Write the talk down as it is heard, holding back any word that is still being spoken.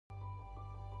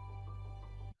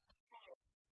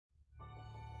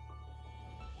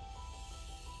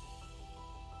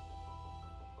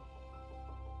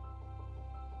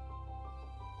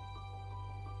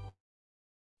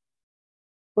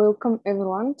Welcome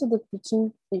everyone to the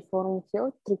Pitching eForum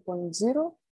Health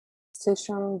 3.0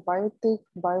 session Biotech,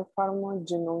 Biopharma,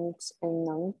 Genomics and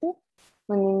Nanotech.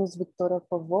 My name is Victoria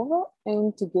Pavlova,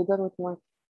 and together with my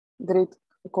great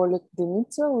colleague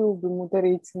Denitsa, we will be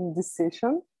moderating this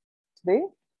session today.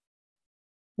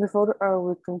 Before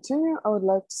we continue, I would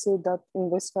like to say that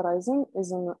InvestHorizon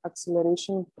is an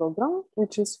acceleration program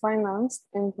which is financed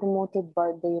and promoted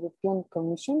by the European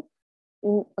Commission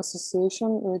in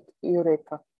association with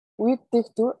Eureka. We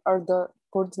Tech2 are the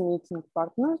coordinating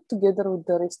partner together with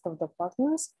the rest of the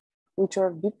partners, which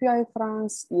are BPI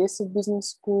France, ESF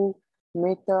Business School,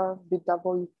 Meta,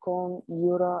 BWCon,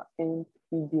 Eura, and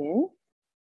EBN.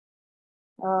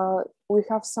 We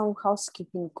have some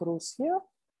housekeeping rules here.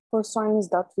 First one is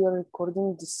that we are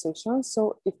recording this session,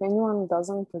 so if anyone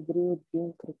doesn't agree with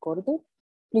being recorded,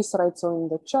 please write so in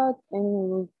the chat and we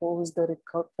will pause the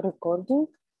recording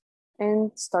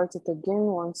and start it again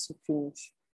once you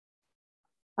finish.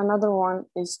 Another one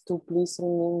is to please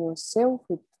rename yourself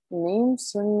with name,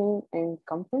 surname, and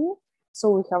company, so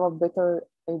we have a better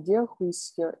idea who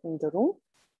is here in the room.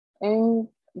 And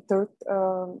third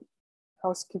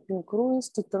housekeeping rule is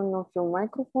to turn off your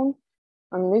microphone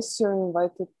unless you're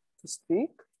invited to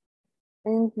speak.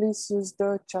 And please use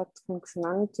the chat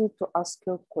functionality to ask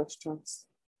your questions.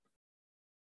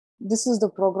 This is the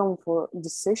program for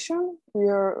this session. We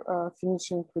are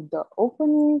finishing with the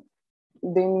opening.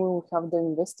 Then we will have the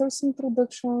investors'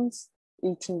 introductions.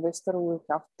 Each investor will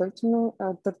have 30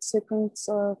 seconds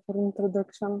for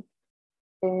introduction.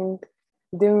 And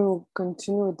then we will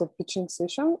continue with the pitching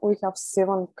session. We have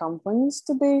 7 companies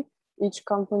today. Each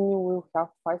company will have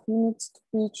 5 minutes to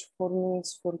pitch, 4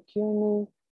 minutes for Q&A.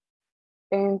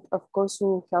 And of course, we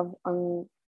will have an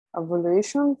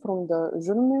evaluation from the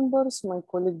jury members. My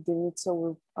colleague Denitsa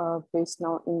will paste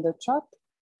now in the chat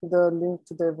the link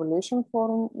to the evaluation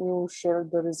forum. We will share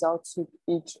the results with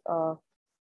each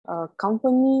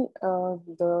company.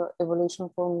 The evaluation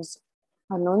forum is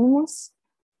anonymous.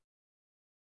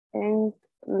 And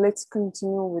let's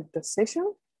continue with the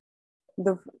session.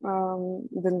 The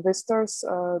investors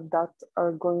that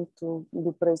are going to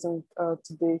be present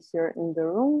today here in the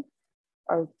room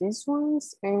are these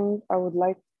ones, and I would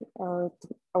like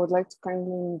to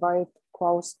kindly invite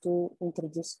Klaus to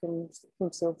introduce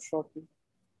himself shortly.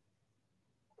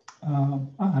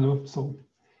 Hello. So,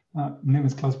 my name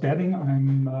is Klaus Berding.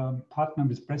 I'm a partner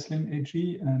with Breslin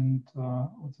AG and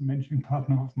also managing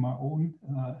partner of my own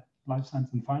life science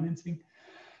and financing.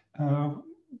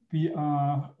 We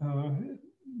are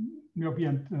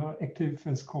active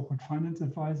as corporate finance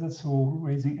advisors, so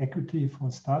raising equity for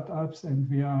startups, and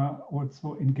we are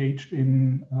also engaged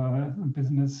in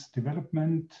business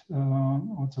development,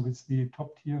 also with the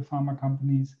top tier pharma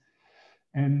companies.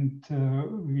 And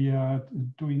we are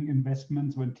doing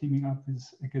investments when teaming up with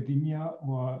academia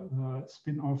or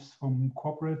spin-offs from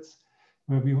corporates,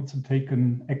 where we also take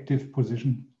an active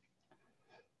position.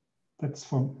 That's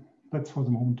for the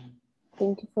moment.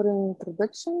 Thank you for your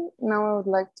introduction. Now I would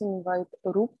like to invite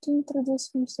Roop to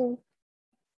introduce himself.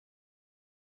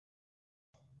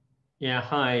 Yeah,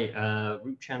 hi,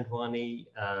 Roop Chandwani,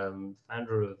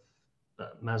 founder of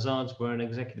Mazards. We're an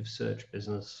executive search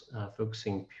business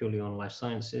focusing purely on life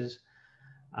sciences,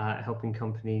 helping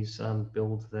companies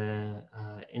build their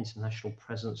international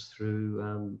presence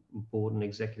through board and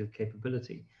executive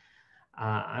capability.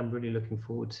 I'm really looking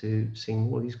forward to seeing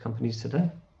more of these companies today.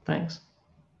 Thanks.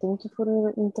 Thank you for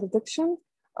your introduction.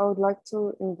 I would like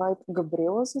to invite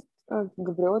Gabriela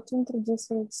to introduce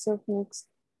herself next.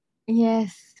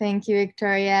 Yes, thank you,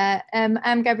 Victoria.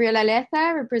 I'm Gabriela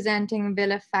Leza, representing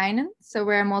Villa Finance. So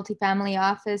we're a multifamily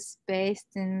office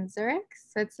based in Zurich,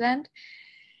 Switzerland.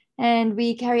 And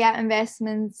we carry out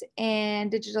investments in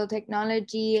digital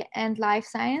technology and life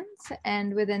science.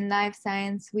 And within life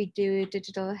science, we do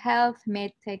digital health,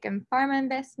 medtech, and pharma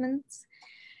investments.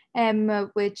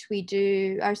 Which we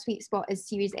do, our sweet spot is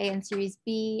Series A and Series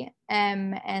B,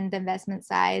 and the investment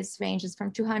size ranges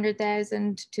from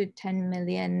 200,000 to 10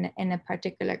 million in a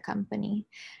particular company.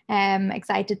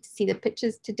 Excited to see the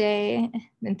pitches today,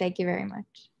 and thank you very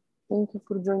much. Thank you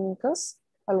for joining us.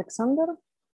 Alexander,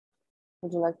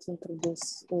 would you like to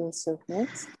introduce yourself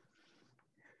next?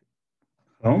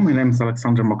 Hello, my name is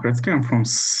Alexander Mokrecki. I'm from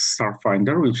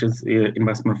Starfinder, which is an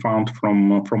investment fund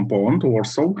from Poland,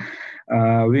 Warsaw.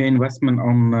 We're investment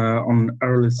on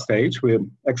early stage. We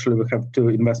have 2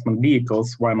 investment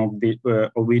vehicles, one of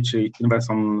which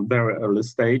invests on very early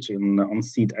stage on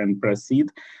seed and pre-seed,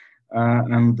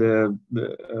 and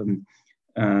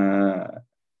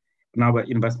another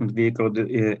investment vehicle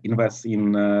invests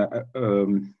in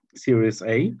Series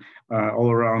A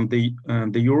all around the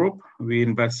Europe. We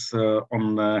invest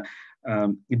on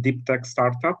deep tech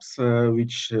startups,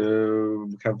 which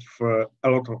have a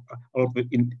lot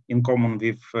in common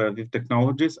with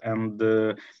technologies, and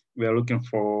we are looking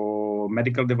for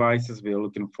medical devices. We are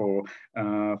looking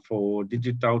for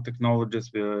digital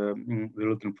technologies. We're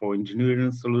looking for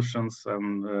engineering solutions,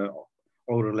 and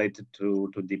all related to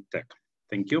deep tech.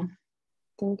 Thank you.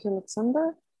 Thank you,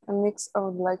 Alexander. And next, I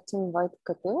would like to invite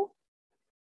Kateo.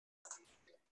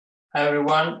 Hi,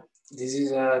 everyone. This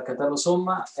is Catalo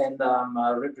Somma, and I'm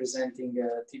representing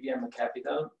TVM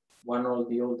Capital, one of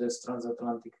the oldest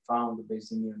transatlantic fund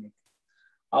based in Munich.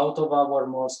 Out of our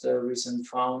most recent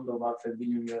fund of $500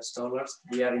 million,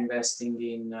 we are investing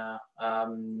in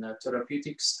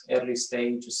therapeutics, early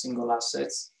stage single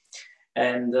assets.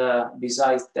 And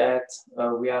besides that,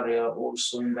 we are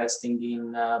also investing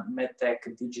in medtech,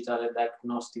 digital and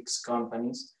diagnostics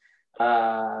companies,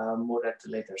 more at a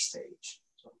later stage.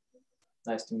 So,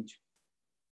 nice to meet you.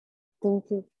 Thank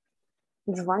you.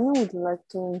 Giovanni, would you like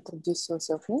to introduce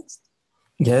yourself next?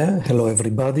 Yeah, hello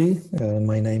everybody.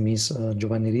 My name is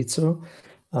Giovanni Rizzo.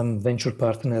 I'm venture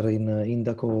partner in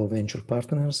Indaco Venture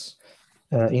Partners.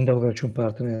 Indaco Venture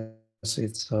Partners,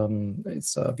 it's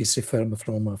a VC firm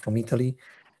from Italy.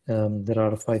 There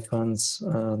are 5 funds.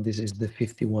 This is the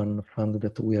 51 fund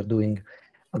that we are doing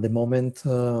at the moment.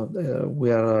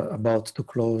 We are about to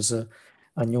close a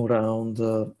new round,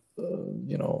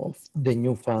 you know, the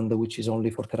new fund, which is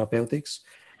only for therapeutics.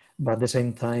 But at the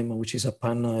same time, which is a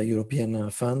pan-European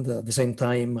fund, at the same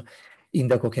time,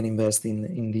 Indaco can invest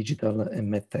in digital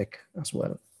and medtech as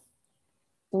well.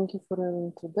 Thank you for your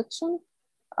introduction.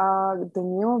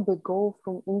 Daniel Bego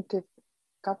from Intec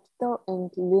Capital and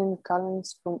Liam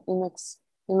Callens from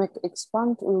IMEC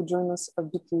Expand will join us a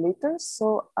bit later.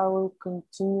 So I will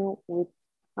continue with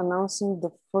announcing the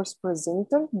first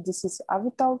presenter. This is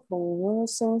Avital from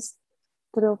NeuroSense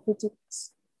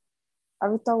Therapeutics.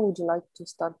 Avital, would you like to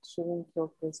start sharing your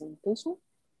presentation?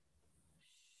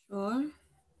 Sure.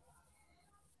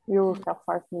 You will have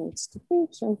 5 minutes to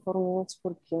pitch and 4 minutes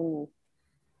for Q&A.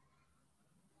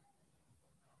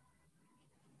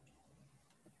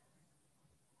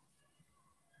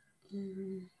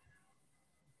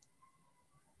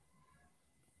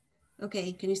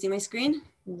 Okay, can you see my screen?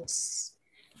 Yes,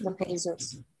 the floor is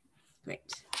yours.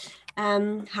 Great.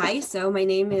 Hi, so my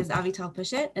name is Avital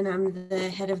Pushett, and I'm the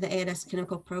head of the ALS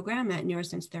clinical program at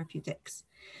NeuroSense Therapeutics.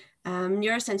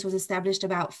 NeuroSense was established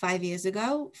about 5 years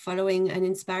ago, following an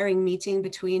inspiring meeting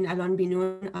between Alon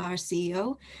Bin-Nun, our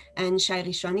CEO, and Shai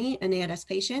Rishoni, an ALS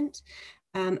patient.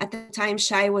 At the time,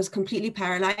 Shai was completely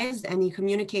paralyzed, and he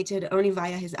communicated only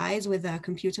via his eyes with a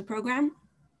computer program.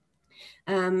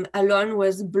 Alon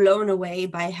was blown away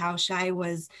by how Shai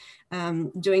was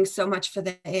doing so much for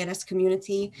the ALS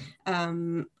community,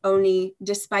 only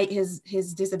despite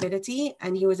his disability,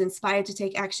 and he was inspired to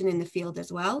take action in the field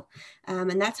as well.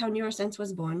 And that's how NeuroSense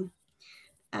was born.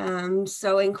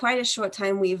 So in quite a short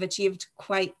time, we've achieved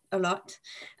quite a lot.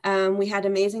 We had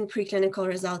amazing preclinical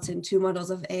results in 2 models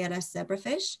of ALS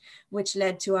zebrafish, which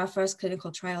led to our first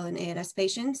clinical trial in ALS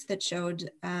patients that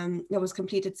was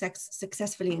completed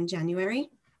successfully in January.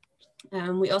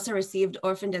 We also received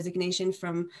orphan designation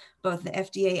from both the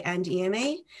FDA and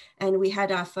EMA, and we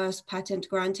had our first patent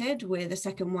granted with a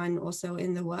second one also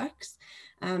in the works.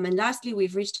 And lastly,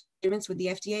 we've reached agreements with the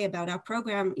FDA about our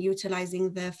program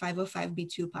utilizing the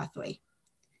 505(b)(2) pathway.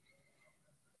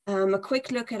 A quick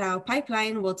look at our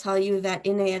pipeline will tell you that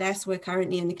in ALS, we're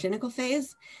currently in the clinical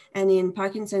phase, and in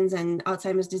Parkinson's and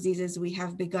Alzheimer's diseases, we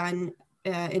have begun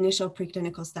initial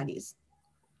preclinical studies.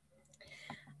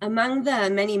 Among the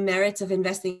many merits of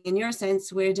investing in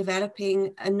NeuroSense, we're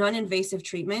developing a non-invasive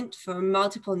treatment for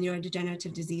multiple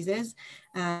neurodegenerative diseases.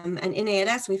 And in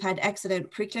ALS, we've had excellent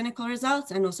preclinical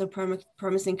results and also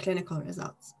promising clinical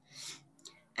results.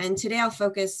 And today I'll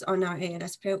focus on our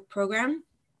ALS program.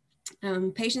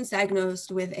 Patients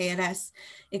diagnosed with ALS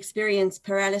experience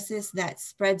paralysis that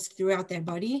spreads throughout their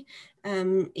body,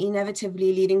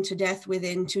 inevitably leading to death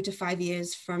within 2 to 5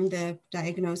 years from the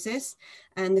diagnosis.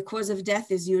 And the cause of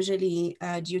death is usually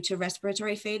due to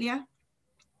respiratory failure.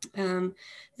 There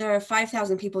are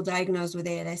 5,000 people diagnosed with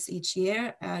ALS each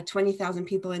year, 20,000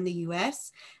 people in the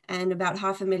US, and about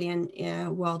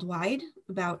 500,000 worldwide,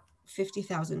 about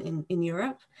 50,000 in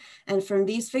Europe. And from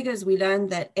these figures, we learned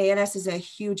that ALS is a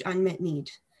huge unmet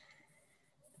need.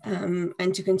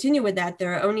 And to continue with that,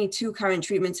 there are only 2 current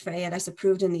treatments for ALS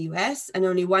approved in the US, and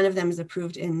only one of them is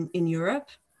approved in Europe.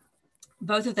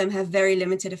 Both of them have very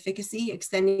limited efficacy,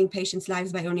 extending patients'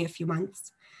 lives by only a few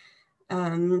months.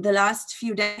 The last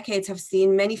few decades have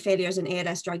seen many failures in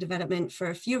ALS drug development for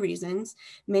a few reasons,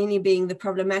 mainly being the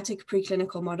problematic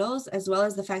preclinical models, as well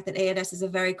as the fact that ALS is a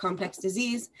very complex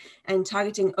disease and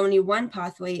targeting only one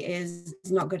pathway is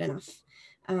not good enough.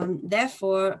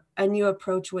 Therefore, a new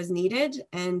approach was needed,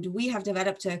 and we have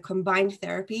developed a combined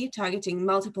therapy targeting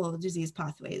multiple disease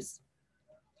pathways.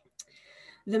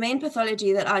 The main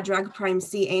pathology that our drug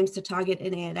PRIME-C aims to target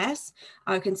in ALS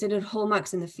are considered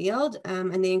hallmarks in the field,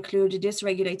 and they include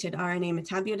dysregulated RNA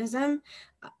metabolism,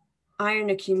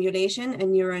 iron accumulation,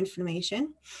 and neuroinflammation.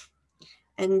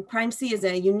 And PRIME-C is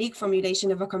a unique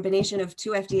formulation of a combination of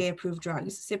two FDA-approved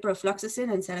drugs,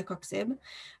 ciprofloxacin and celecoxib,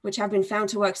 which have been found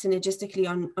to work synergistically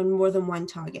on more than one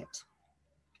target.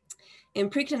 In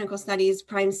preclinical studies,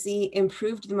 PRIME-C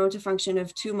improved the motor function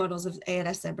of two models of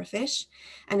ALS zebrafish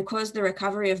and caused the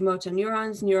recovery of motor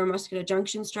neurons, neuromuscular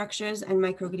junction structures, and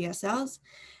microglia cells.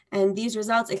 And these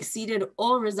results exceeded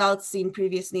all results seen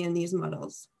previously in these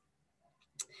models.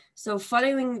 So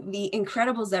following the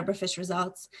incredible zebrafish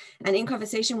results and in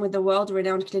conversation with the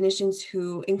world-renowned clinicians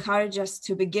who encouraged us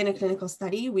to begin a clinical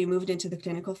study, we moved into the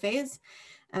clinical phase.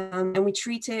 And we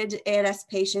treated ALS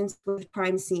patients with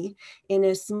PRIME-C in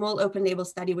a small open label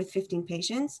study with 15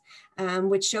 patients,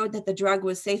 which showed that the drug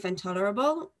was safe and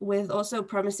tolerable, with also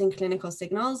promising clinical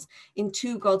signals in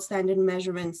two gold standard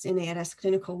measurements in ALS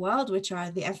clinical world, which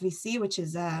are the FVC, which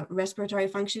is a respiratory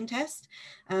function test,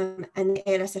 and the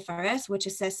ALSFRS, which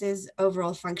assesses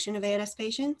overall function of ALS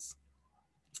patients.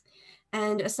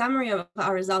 And a summary of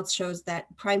our results shows that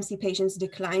PRIME-C patients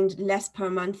declined less per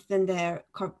month than their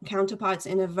counterparts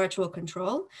in a virtual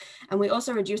control. And we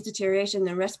also reduced deterioration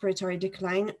and respiratory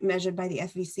decline measured by the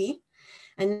FVC.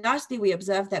 And lastly, we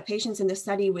observed that patients in the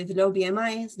study with low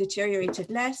BMIs deteriorated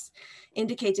less,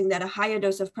 indicating that a higher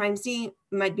dose of PRIME-C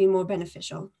might be more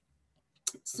beneficial.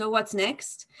 So what's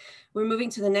next? We're moving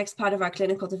to the next part of our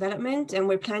clinical development, and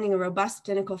we're planning a robust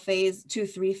clinical phase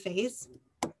 2-3 phase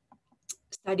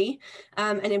study.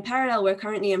 And in parallel, we're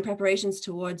currently in preparations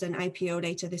towards an IPO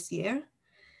later this year.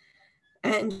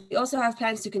 And we also have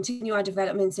plans to continue our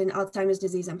developments in Alzheimer's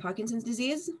disease and Parkinson's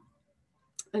disease.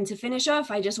 And to finish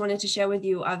off, I just wanted to share with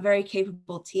you our very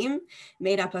capable team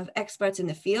made up of experts in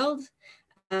the field,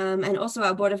 and also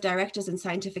our board of directors and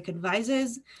scientific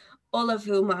advisors, all of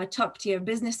whom are top-tier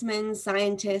businessmen,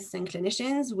 scientists, and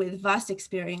clinicians with vast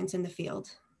experience in the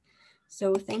field.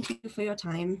 So thank you for your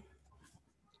time.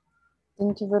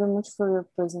 Thank you very much for your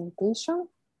presentation.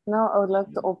 Now I would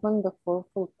like to open the floor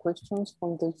for questions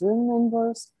from the jury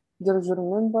members. Dear jury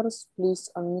members, please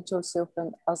unmute yourself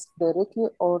and ask directly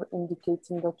or indicate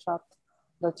in the chat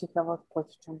that you have a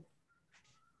question.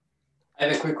 I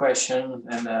have a quick question,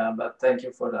 and but thank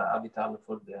you for the Avital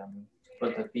for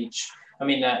the pitch. I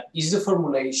mean, is the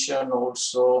formulation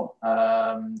also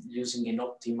using an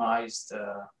optimized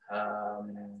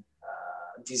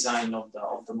design of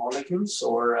the molecules,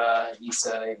 or is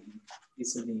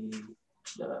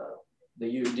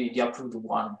the approved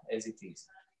one as it is?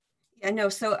 Yeah, no,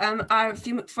 so our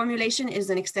formulation is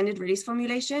an extended release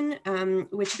formulation,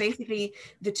 which basically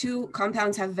the two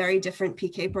compounds have very different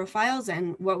PK profiles.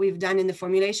 And what we've done in the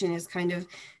formulation is kind of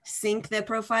sync their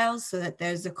profiles so that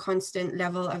there's a constant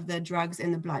level of the drugs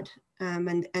in the blood.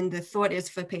 And the thought is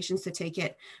for patients to take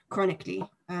it chronically,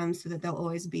 so that there'll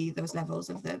always be those levels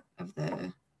of the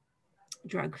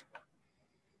drug.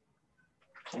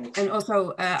 And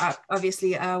also,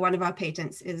 obviously, one of our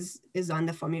patents is on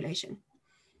the formulation.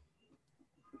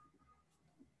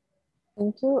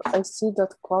 Thank you. I see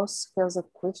that Klaus has a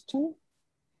question.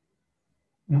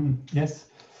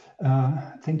 Yes.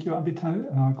 Thank you,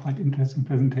 Avital. Quite interesting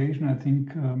presentation. I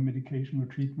think medication or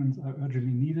treatments are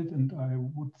urgently needed, and I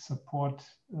would support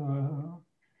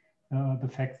the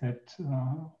fact that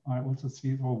I also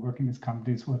see or working with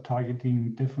companies who are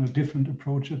targeting different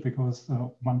approaches, because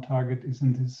one target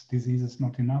in this disease is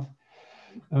not enough.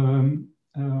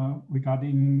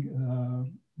 Regarding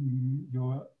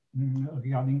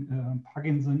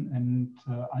Parkinson and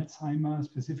Alzheimer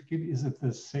specifically, is it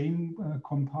the same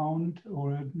compound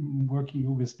or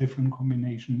working with different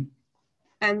combination?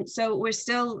 So we're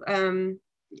still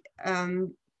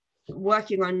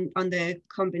working on the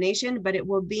combination, but it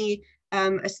will be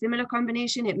a similar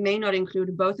combination. It may not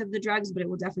include both of the drugs, but it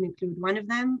will definitely include one of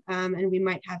them, and we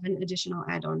might have an additional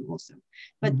add-on also.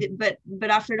 But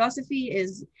but our philosophy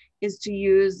is to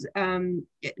use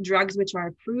drugs which are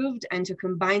approved and to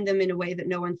combine them in a way that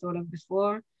no one thought of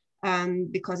before,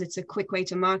 because it's a quick way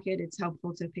to market. It's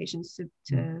helpful to patients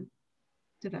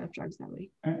to develop drugs that way.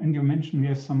 And you mentioned we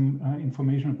have some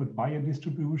information about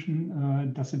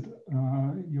biodistribution. Does it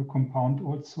your compound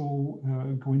also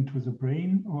go into the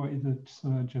brain, or is it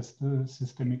just a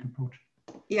systemic approach?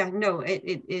 Yeah, no,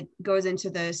 it goes into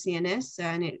the CNS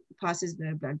and it passes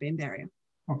the blood-brain barrier.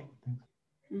 Okay, thanks.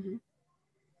 Mm-hmm.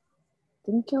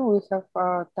 Thank you. We have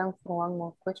time for one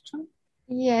more question.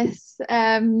 Yes,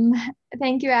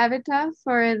 thank you, Avital,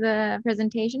 for the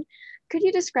presentation. Could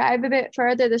you describe a bit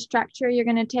further the structure you're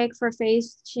going to take for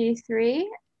phase G3?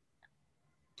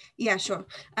 Yeah, sure.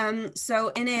 So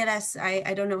in ALS,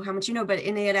 I don't know how much you know, but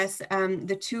in ALS,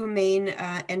 the two main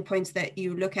endpoints that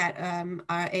you look at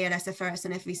are ALS-FRS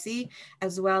and FVC,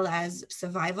 as well as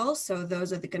survival. So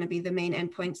those are going to be the main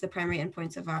endpoints, the primary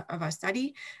endpoints of our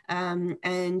study.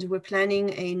 And we're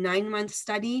planning a 9-month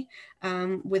study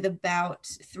with about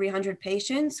 300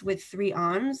 patients with 3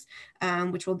 arms,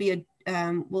 which will be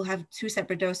we'll have 2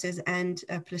 separate doses and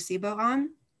a placebo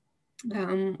arm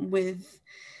with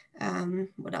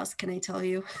what else can I tell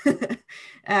you?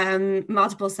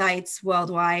 Multiple sites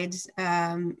worldwide,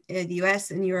 in the US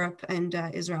and Europe and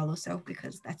Israel also,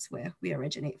 because that's where we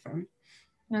originate from.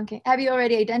 Okay. Have you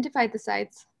already identified the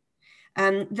sites?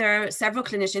 There are several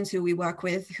clinicians who we work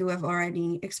with who have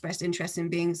already expressed interest in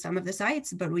being some of the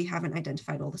sites, but we haven't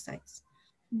identified all the sites.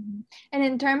 Mm-hmm. And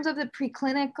in terms of the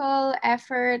preclinical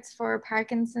efforts for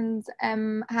Parkinson's,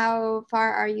 how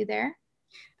far are you there?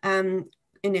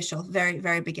 Initial, very,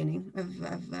 very beginning of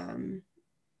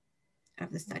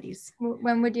the studies.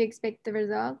 When would you expect the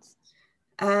results?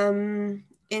 In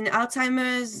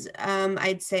Alzheimer's,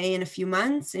 I'd say in a few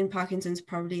months. In Parkinson's,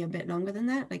 probably a bit longer than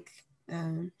that, like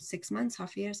 6 months,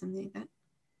 half a year, something like that.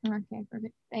 Okay,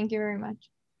 perfect. Thank you very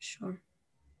much. Sure.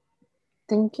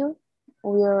 Thank you.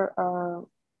 We are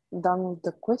done with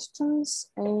the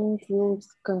questions, and we'll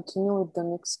continue with the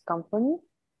next company.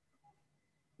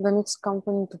 The next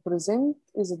company to present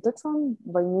is a Dutch one,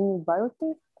 Bimini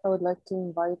Biotech. I would like to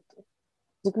invite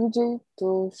Digvijay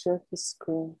to share his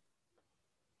screen.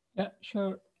 Yeah,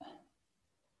 sure.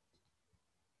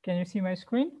 Can you see my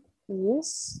screen?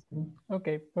 Yes.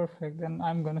 Okay, perfect. Then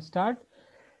I'm going to start.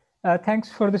 Thanks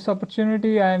for this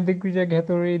opportunity. I am Digvijay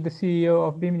Gahtory, the CEO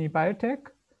of Bimini Biotech.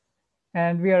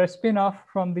 And we are a spin-off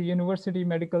from the University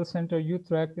Medical Center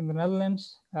Utrecht in the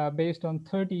Netherlands, based on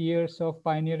 30 years of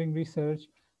pioneering research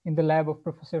in the lab of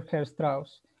Professor Ger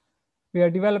Strauss. We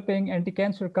are developing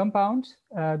anti-cancer compounds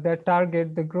that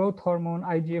target the growth hormone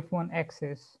IGF-1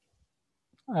 axis.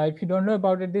 If you don't know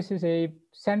about it, this is a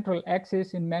central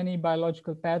axis in many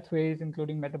biological pathways,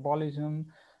 including metabolism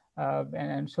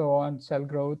and so on, cell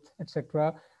growth,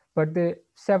 etc. But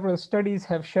several studies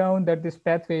have shown that this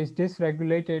pathway is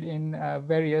dysregulated in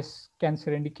various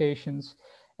cancer indications.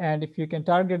 And if you can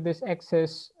target this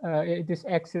axis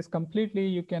completely,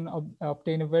 you can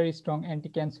obtain a very strong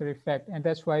anti-cancer effect. And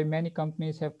that's why many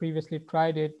companies have previously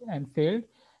tried it and failed.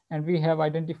 And we have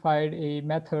identified a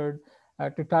method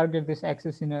to target this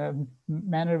axis in a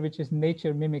manner which is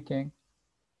nature mimicking.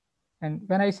 And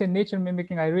when I say nature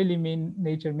mimicking, I really mean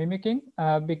nature mimicking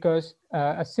because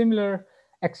a similar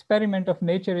experiment of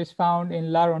nature is found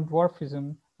in Laron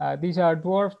dwarfism. These are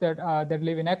dwarfs that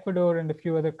live in Ecuador and a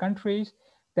few other countries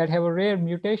that have a rare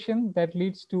mutation that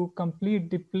leads to complete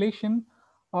depletion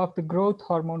of the growth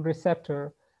hormone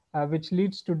receptor, which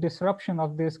leads to disruption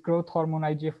of this growth hormone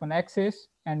IGF-1 axis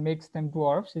and makes them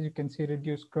dwarfs, as you can see,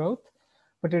 reduced growth.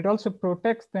 But it also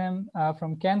protects them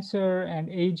from cancer and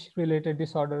age-related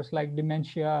disorders like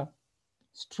dementia,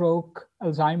 stroke,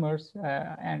 Alzheimer's,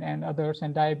 and others,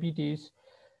 and diabetes.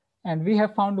 And we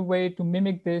have found a way to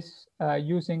mimic this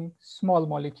using small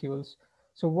molecules.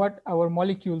 So what our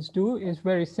molecules do is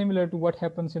very similar to what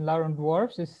happens in Laron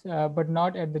dwarfs, but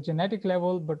not at the genetic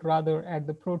level, but rather at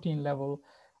the protein level.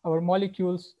 Our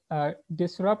molecules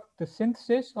disrupt the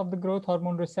synthesis of the growth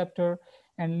hormone receptor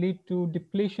and lead to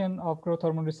depletion of growth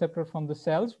hormone receptor from the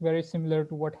cells, very similar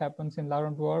to what happens in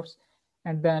Laron dwarfs,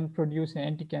 and then produce an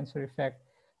anti-cancer effect.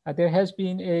 There has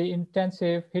been an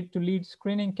intensive hit-to-lead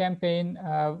screening campaign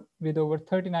with over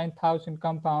 39,000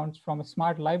 compounds from a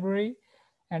smart library,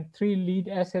 and 3 lead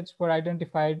assets were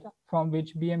identified, from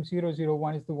which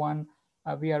BM001 is the one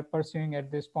we are pursuing at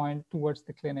this point towards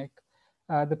the clinic.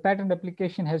 The patent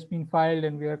application has been filed,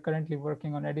 and we are currently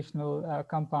working on additional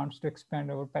compounds to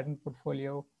expand our patent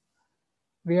portfolio.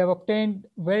 We have obtained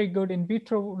very good in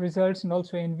vitro results and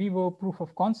also in vivo proof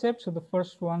of concept. So the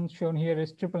first one shown here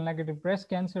is triple-negative breast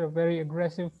cancer, a very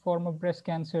aggressive form of breast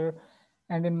cancer.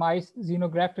 And in mice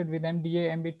xenografted with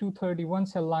MDA MB231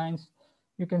 cell lines,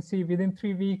 you can see within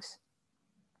 3 weeks,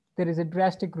 there is a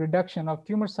drastic reduction of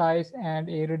tumor size and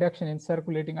a reduction in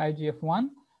circulating IGF-1.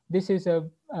 This is a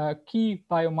key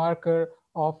biomarker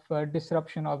of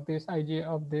disruption of this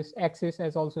axis,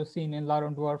 as also seen in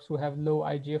Laron dwarfs who have low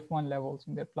IGF-1 levels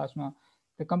in their plasma.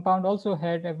 The compound also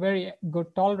had a very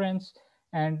good tolerance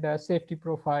and safety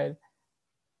profile.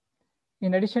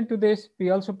 In addition to this,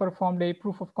 we also performed a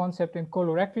proof of concept in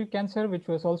colorectal cancer, which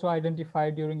was also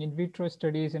identified during in vitro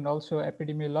studies and also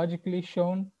epidemiologically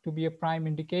shown to be a prime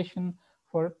indication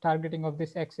for targeting of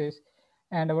this axis.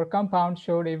 And our compound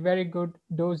showed a very good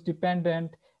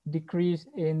dose-dependent decrease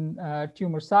in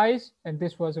tumor size. And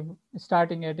this was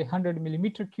starting at 100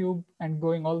 millimeter cube and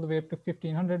going all the way up to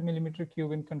 1500 millimeter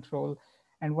cube in control.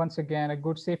 And once again, a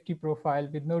good safety profile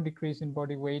with no decrease in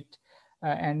body weight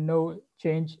and no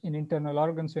change in internal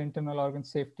organs or internal organ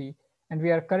safety. And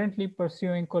we are currently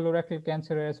pursuing colorectal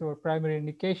cancer as our primary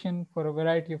indication for a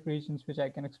variety of reasons, which I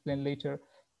can explain later.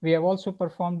 We have also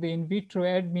performed the in vitro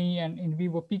ADME and in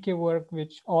vivo PK work,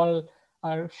 which all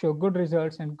show good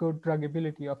results and good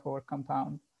druggability of our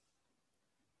compound.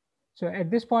 So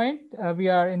at this point, we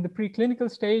are in the preclinical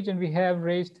stage and we have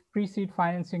raised pre-seed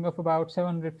financing of about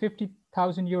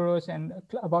 750,000 euros and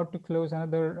about to close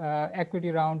another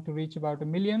equity round to reach about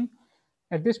 1 million.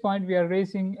 At this point, we are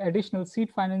raising additional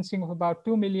seed financing of about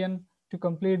 2 million to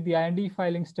complete the IND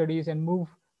filing studies and move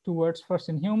towards first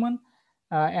in human.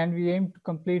 And we aim to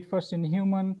complete first in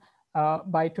human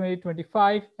by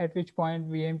 2025, at which point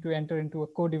we aim to enter into a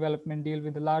co-development deal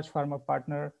with a large pharma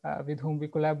partner with whom we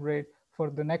collaborate for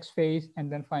the next phase,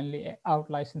 and then finally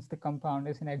out-license the compound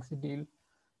as an exit deal.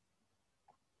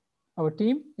 Our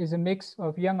team is a mix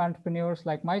of young entrepreneurs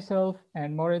like myself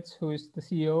and Moritz, who is the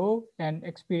CEO, and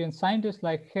experienced scientists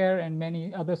like Ger and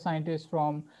many other scientists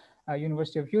from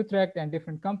University of Utrecht and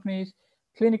different companies,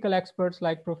 clinical experts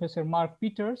like Professor Mark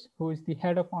Peters, who is the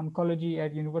head of oncology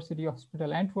at University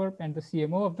Hospital Antwerp and the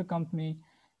CMO of the company,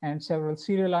 and several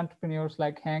serial entrepreneurs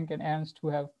like Henk and Ernst, who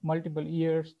have multiple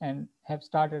years and have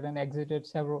started and exited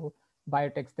several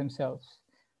biotechs themselves.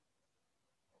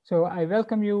 So I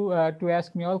welcome you to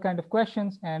ask me all kinds of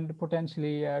questions and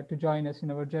potentially to join us in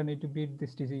our journey to beat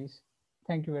this disease.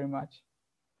 Thank you very much.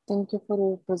 Thank you for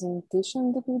your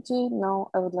presentation, Digvijay. Now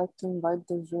I would like to invite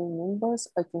the jury members.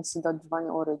 I can see that Giovanni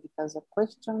already has a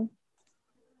question.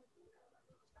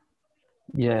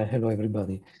 Yeah, hello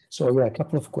everybody. So yeah, a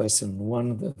couple of questions.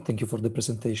 One, thank you for the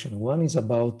presentation. One is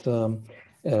about the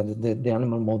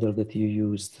animal model that you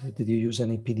used. Did you use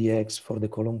any PDX for the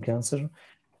colon cancer,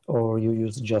 or you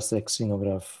used just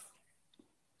xenograph?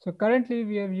 So currently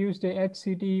we have used a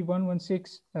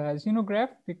HCT116 xenograph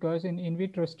because in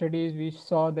vitro studies we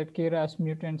saw that KRAS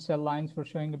mutant cell lines were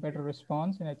showing a better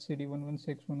response in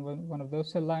HCT116, one of those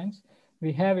cell lines.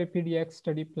 We have a PDX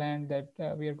study plan that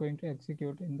we are going to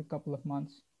execute in a couple of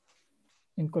months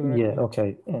in colorectal. Yeah,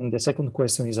 okay. And the second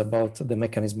question is about the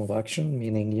mechanism of action,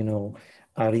 meaning, you know,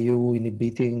 are you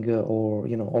inhibiting or,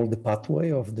 you know, all the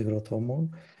pathway of the growth hormone?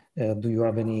 Do you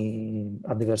have any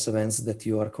adverse events that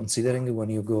you are considering when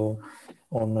you go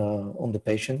on the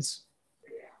patients?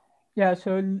 Yeah,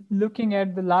 so looking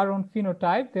at the Laron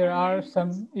phenotype, there are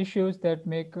some issues that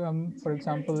make, for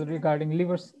example, regarding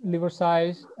liver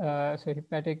size, so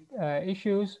hepatic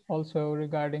issues, also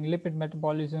regarding lipid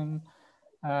metabolism,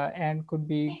 and could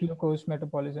be glucose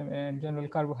metabolism and general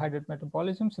carbohydrate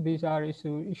metabolism. So these are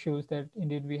issues that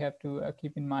indeed we have to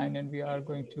keep in mind, and we are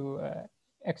going to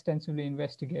extensively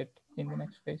investigate in the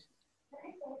next phase.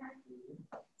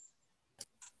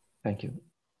 Thank you.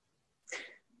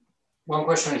 One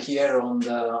question here on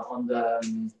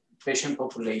the patient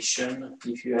population,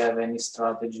 if you have any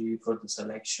strategy for the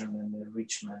selection and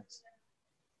enrichment.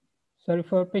 Sorry,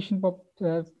 for patient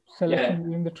selection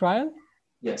during the trial?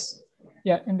 Yes.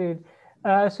 Yeah, indeed.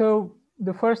 So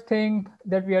the first thing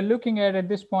that we are looking at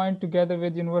this point together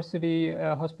with University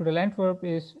Hospital Antwerp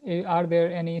is, are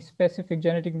there any specific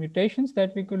genetic mutations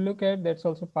that we could look at? That's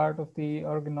also part of the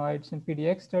organoids and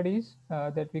PDX studies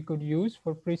that we could use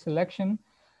for pre-selection.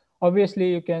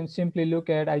 Obviously, you can simply look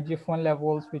at IGF-1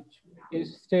 levels, which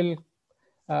is still,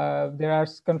 there are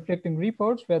conflicting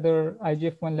reports whether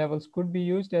IGF-1 levels could be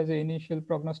used as an initial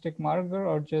prognostic marker,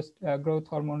 or just growth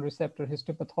hormone receptor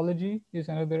histopathology is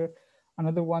another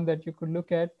one that you could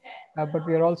look at. But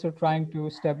we are also trying to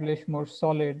establish more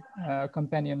solid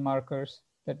companion markers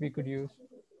that we could use.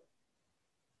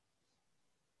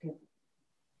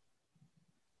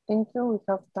 Thank you. We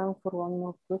have time for one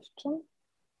more question.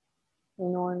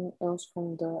 Anyone else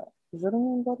from the jury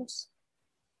members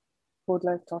who would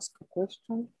like to ask a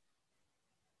question?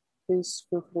 Please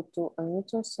feel free to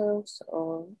unmute yourselves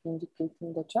or indicate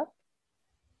in the chat.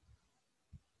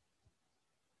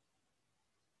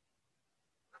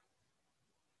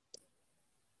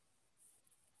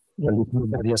 Well, if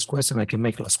nobody has question, I can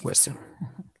make last question.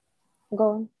 Go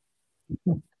on.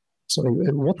 So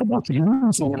what about, you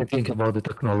didn't say anything about the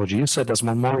technology. You said a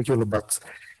small molecule, but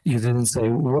you didn't say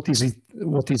what is it,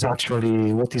 what is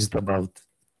it about?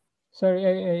 Sorry,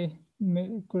 I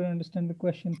couldn't understand the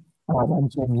question. I'm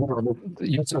saying,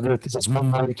 you said that it's a small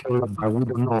molecule, but we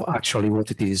don't know actually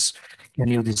what it is. Can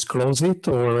you disclose it,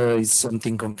 or is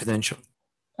something confidential?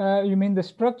 You mean the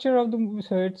structure of the,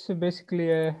 so it's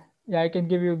basically a, yeah, I can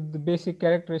give you the basic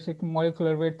characteristic: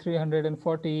 molecular weight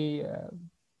 340,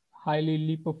 highly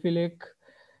lipophilic,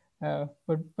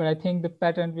 but I think the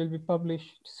patent will be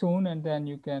published soon, and then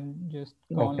you can just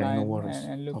go online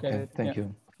and look at it. Thank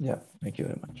you. Yeah, thank you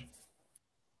very much.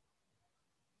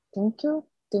 Thank you.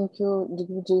 Thank you,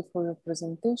 Digvijay, for your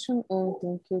presentation, and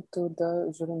thank you to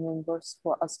the jury members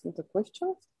for asking the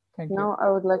questions. Now I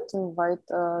would like to invite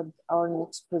our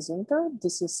next presenter.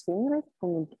 This is Henrik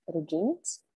from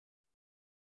Regenics.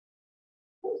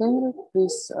 Henrik,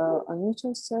 please unmute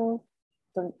yourself,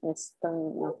 turn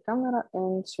your camera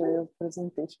and share your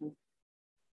presentation.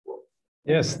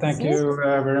 Yes, thank you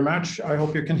very much. I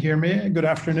hope you can hear me. Good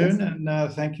afternoon,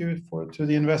 and thank you to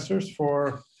the investors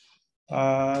for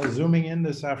zooming in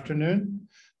this afternoon.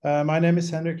 My name is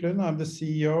Henrik Lund. I'm the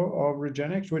CEO of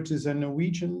Regenics, which is a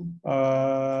Norwegian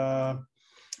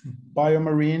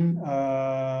biomarine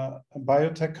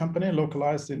biotech company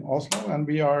localized in Oslo, and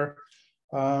we are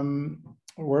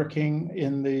working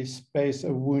in the space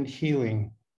of wound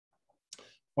healing.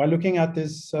 While looking at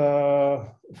this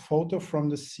photo from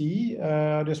the sea,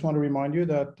 I just want to remind you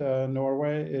that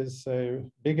Norway is a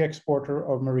big exporter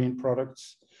of marine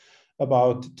products,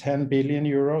 about 10 billion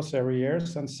euros every year,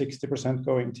 and 60%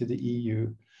 going to the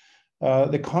EU.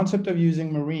 The concept of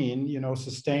using marine,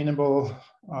 sustainable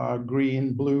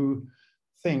green, blue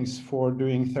things for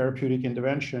doing therapeutic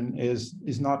intervention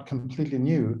is not completely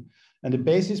new. And the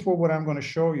basis for what I'm going to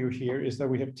show you here is that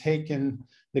we have taken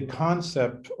the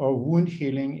concept of wound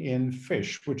healing in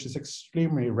fish, which is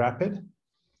extremely rapid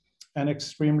and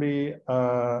extremely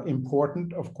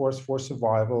important, of course, for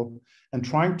survival, and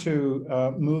trying to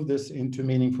move this into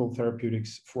meaningful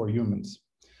therapeutics for humans.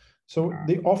 So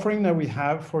the offering that we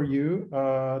have for you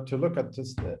to look at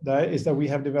this is that we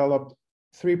have developed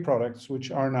 3 products,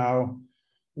 which are now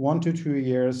 1 to 2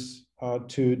 years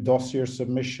to dossier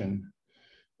submission.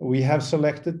 We have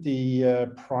selected the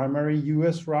primary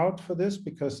US route for this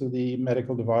because of the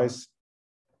medical device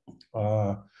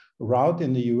route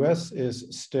in the US is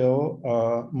still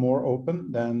more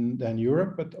open than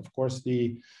Europe, but of course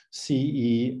the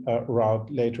CE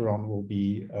route later on will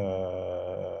be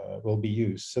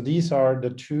used. So these are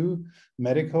the 2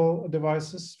 medical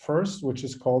devices first, which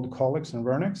is called Collix and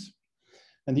Vernix.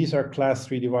 And these are class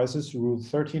 3 devices, rule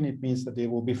 13. It means that they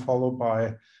will be followed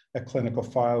by a clinical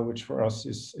file, which for us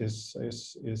is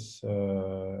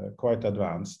quite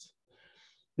advanced.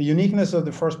 The uniqueness of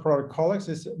the first product, Collix,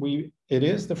 is it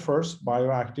is the first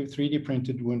bioactive 3D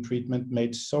printed wound treatment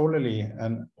made solely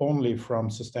and only from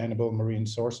sustainable marine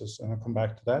sources. And I'll come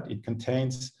back to that. It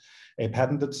contains a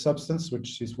patented substance,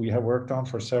 which we have worked on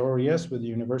for several years with the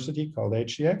university, called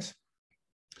HCX.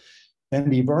 And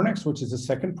the Vernix, which is the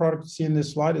second product you see in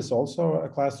this slide, is also a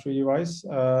class 3 device,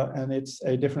 and it's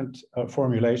a different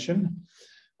formulation,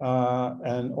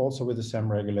 and also with the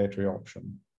same regulatory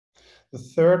option. The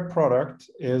third product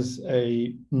is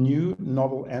a new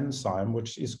novel enzyme,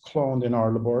 which is cloned in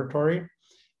our laboratory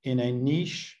in a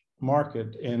niche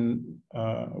market in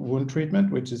wound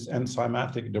treatment, which is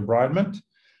enzymatic debridement.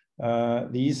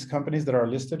 These companies that are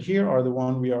listed here are the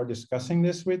one we are discussing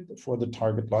this with for the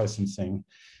target licensing.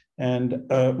 And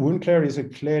wound care is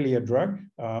clearly a drug.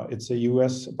 It's a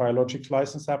US biologics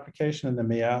license application in the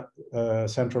MEA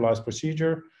centralized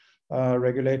procedure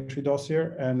regulatory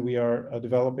dossier, and we are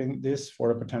developing this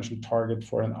for a potential target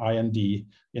for an IND,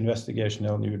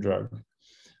 investigational new drug.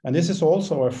 And this is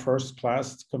also a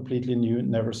first-class, completely new,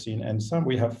 never seen enzyme.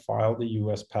 We have filed the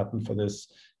US patent for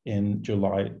this in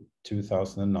July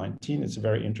 2019. It's a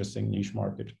very interesting niche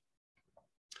market.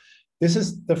 This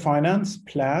is the finance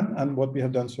plan and what we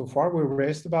have done so far. We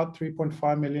raised about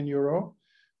 3.5 million euro.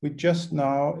 We just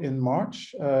now in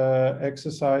March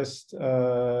exercised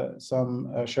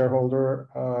some shareholder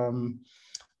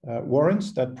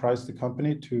warrants that priced the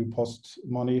company to post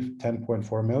money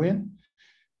 10.4 million.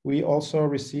 We also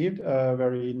received a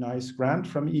very nice grant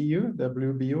from EU, the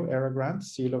Blue Bio Era Grant,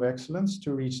 Seal of Excellence,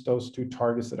 to reach those 2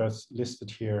 targets that are listed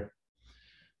here.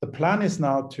 The plan is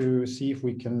now to see if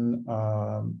we can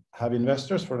have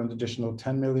investors for an additional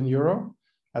 10 million euro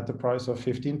at the price of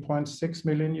 15.6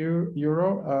 million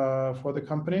euro for the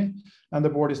company. And the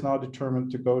board is now determined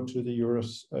to go to the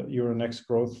Euronext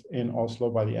growth in Oslo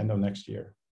by the end of next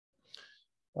year.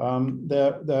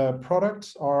 The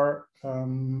products are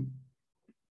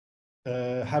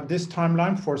have this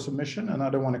timeline for submission, and I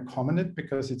don't want to comment it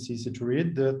because it's easy to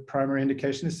read. The primary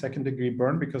indication is second-degree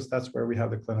burn because that's where we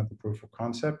have the clinical proof of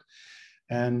concept.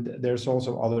 And there's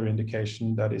also other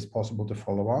indication that is possible to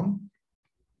follow on.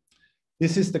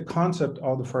 This is the concept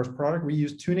of the first product. We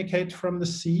use tunicate from the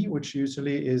sea, which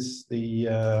usually is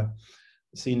the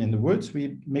seen in the woods.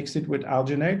 We mix it with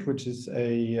alginate, which is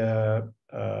a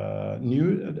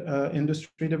new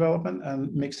industry development,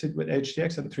 and mix it with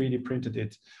HTX and 3D printed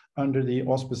it under the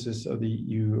auspices of the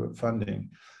EU funding.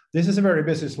 This is a very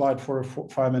busy slide for a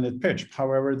 5-minute pitch.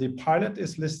 However, the pilot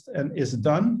is listed and is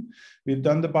done. We've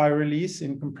done the biorelease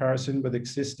in comparison with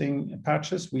existing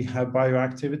patches. We have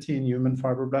bioactivity in human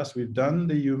fibroblasts. We've done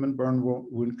the human burn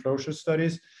wound closure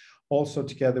studies. Also,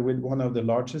 together with one of the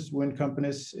largest wound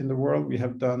companies in the world, we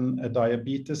have done a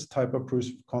diabetes type of proof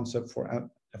of concept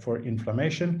for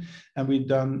inflammation, and we've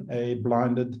done a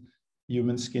blinded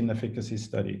human skin efficacy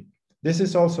study. This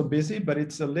is also busy, but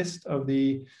it's a list of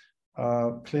the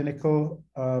clinical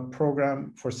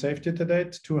program for safety to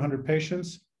date, 200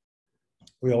 patients.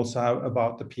 We also have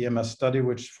about the PMS study,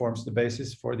 which forms the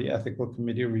basis for the ethical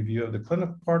committee review of the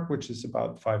clinical part, which is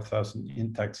about 5,000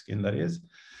 intact skin, that is.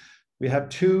 We have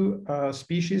 2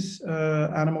 species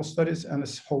animal studies and a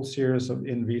whole series of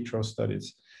in vitro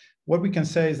studies. What we can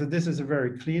say is that this is a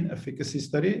very clean efficacy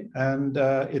study, and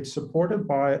it's supported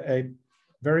by a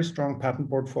very strong patent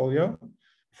portfolio,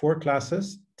 4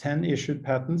 classes, 10 issued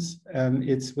patents, and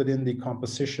it's within the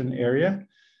composition area.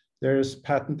 There's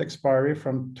patent expiry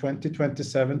from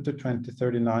 2027 to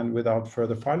 2039 without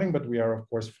further filing, but we are of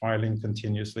course filing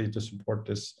continuously to support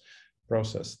this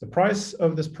process. The price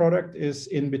of this product is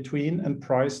in between and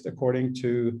priced according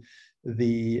to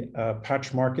the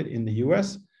patch market in the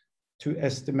US to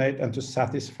estimate and to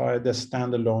satisfy the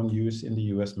standalone use in the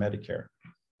US Medicare.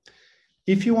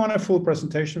 If you want a full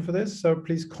presentation for this, so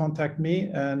please contact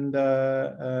me, and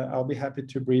I'll be happy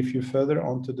to brief you further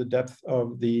onto the depth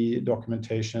of the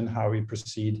documentation, how we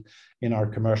proceed in our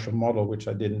commercial model, which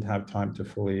I didn't have time to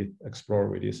fully explore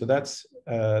with you. So that's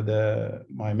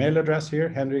my mail address here,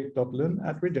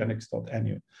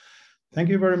 henrik.lund@regenics.nu. Thank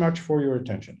you very much for your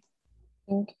attention.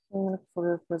 Thank you, Henrik, for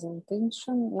your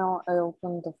presentation. Now I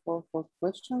open the floor for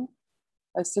questions.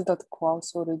 I see that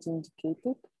Klaus already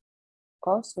indicated.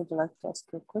 Klaus, would you like to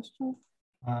ask your question?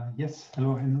 Yes,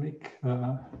 hello, Henrik.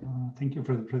 Thank you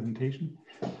for the presentation.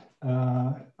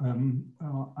 I'm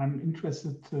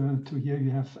interested to hear you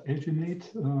have alginate,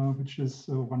 which is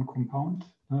one compound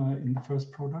in the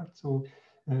first product. So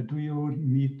do you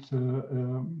need,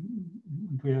 do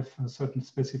you have certain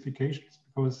specifications?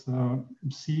 Because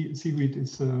seaweed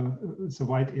is a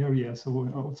wide area, so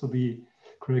also the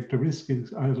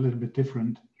characteristics are a little bit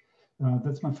different.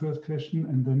 That's my first question.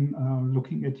 And then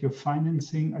looking at your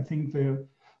financing, I think from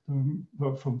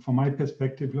my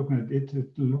perspective, looking at it,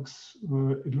 it looks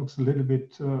a little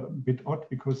bit odd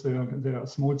because there are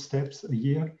small steps a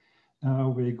year.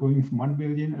 We're going from 1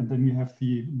 million, and then you have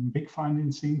the big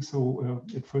financing. So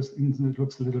at first instant, it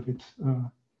looks a little bit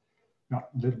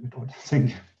odd. Thank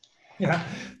you. Yeah,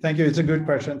 thank you. It's a good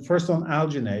question. First on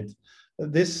alginate,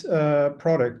 this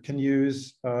product can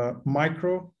use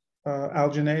micro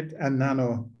alginate and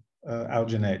nano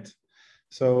alginate.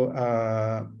 So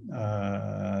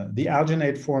the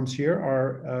alginate forms here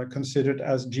are considered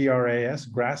as GRAS,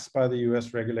 GRAS by the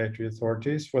US regulatory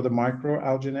authorities. For the micro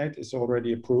alginate, it's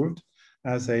already approved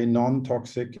as a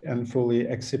non-toxic and fully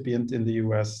excipient in the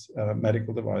US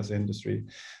medical device industry.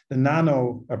 The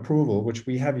nano approval, which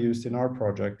we have used in our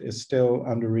project, is still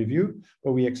under review,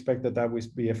 but we expect that will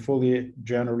be a fully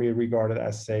generally regarded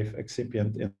as safe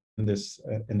excipient in this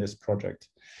project.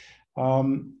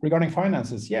 Regarding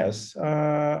finances, yes,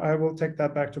 I will take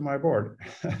that back to my board.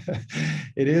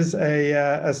 It is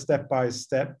a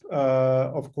step-by-step,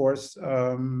 of course,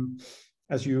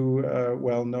 as you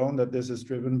well know, that this is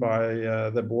driven by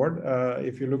the board.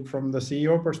 If you look from the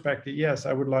CEO perspective, yes,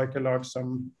 I would like a large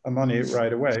sum of money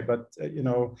right away, but you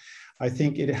know, I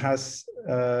think it has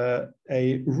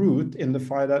a root in the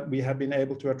fact that we have been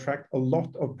able to attract a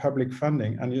lot of public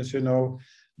funding, and as you know,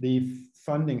 the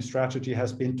funding strategy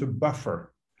has been to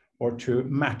buffer or to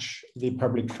match the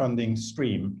public funding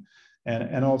stream.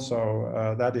 And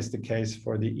also that is the case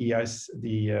for the EIS,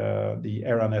 the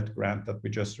ERANET grant that we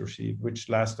just received, which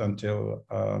lasts until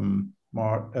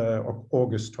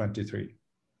August 23.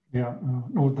 Yeah,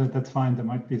 no, that's fine. There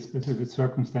might be specific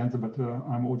circumstances, but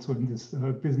I'm also in this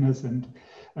business, and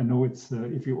I know it's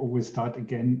if you always start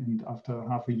again, and after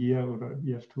half a year, or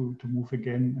you have to move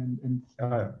again and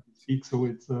speak. So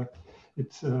it's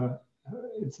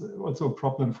also a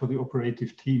problem for the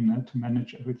operative team to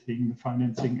manage everything, the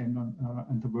financing and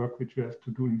the work which you have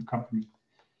to do in the company.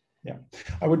 Yeah,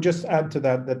 I would just add to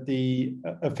that the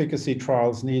efficacy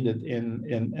trials needed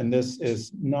in this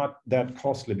is not that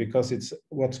costly, because it's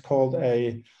what's called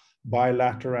a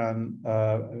bilateral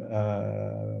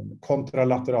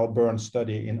contralateral burn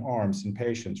study in arms in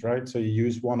patients, right? So you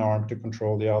use one arm to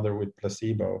control the other with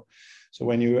placebo. So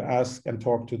when you ask and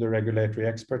talk to the regulatory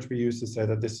experts, we used to say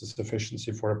that this is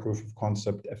sufficiency for a proof of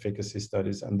concept efficacy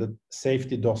studies, and the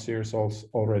safety dossier is also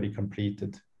already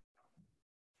completed.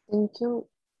 Thank you.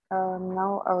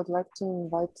 Now I would like to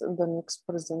invite the next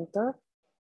presenter,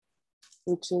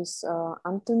 which is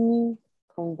Antoni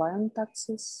from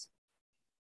Biointaxis.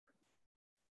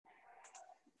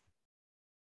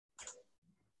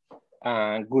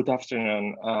 Good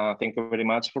afternoon. Thank you very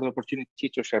much for the opportunity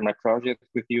to share my project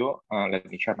with you. Let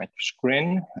me share my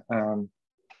screen. Can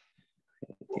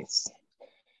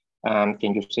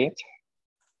you see it?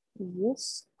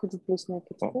 Yes. Could you please make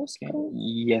it full screen?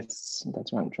 Yes,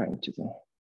 that's what I'm trying to do.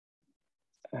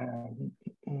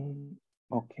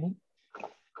 Okay.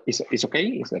 It's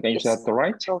okay? Can you see that all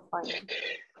right? So fine.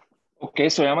 Okay,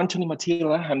 so I'm Antoni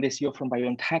Matilla. I'm the CEO from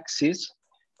Biointaxis,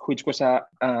 which was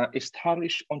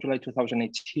established on July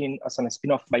 2018 as a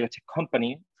spin-off biotech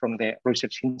company from the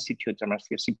research institute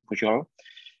Pushett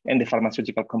and the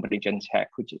pharmaceutical company Genentech,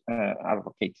 which are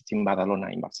located in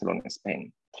Badalona, in Barcelona,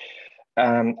 Spain.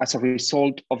 As a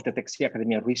result of the Texia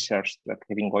Academia research that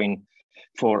have been going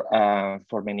for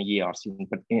many years,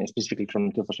 specifically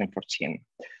from 2014.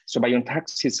 So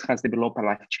Biointaxis has developed a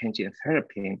life-changing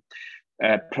therapy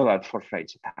product for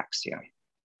Friedreich's ataxia.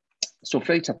 So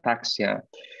Friedreich's ataxia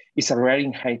is a rare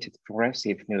inherited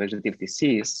progressive neurodegenerative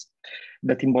disease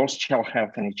that involves cell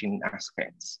health and gene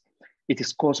aspects. It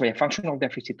is caused by a functional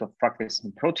deficit of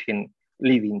fractalkine protein,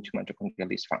 leading to mitochondrial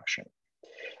dysfunction.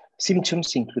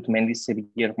 Symptoms include mainly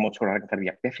severe motor and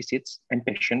cardiac deficits, and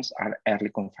patients are early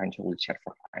confined to wheelchair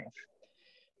for life.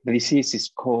 The disease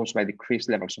is caused by decreased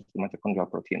levels of the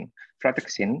mitochondrial protein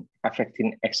frataxin,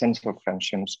 affecting essential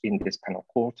functions in the spinal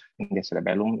cord, in the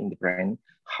cerebellum, in the brain,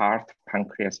 heart,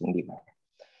 pancreas, and liver.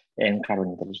 And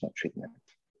currently there is no treatment.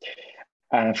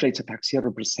 Friedreich's ataxia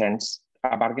represents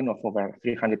a bargain of over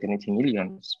 380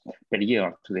 million per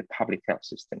year to the public health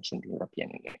systems in the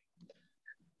European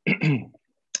Union.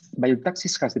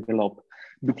 Biointaxis has developed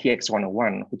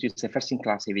BTX-101, which is the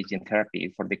first-in-class AAV gene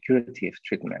therapy for the curative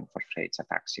treatment for Friedreich's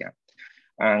ataxia.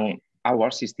 And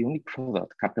ours is the only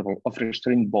product capable of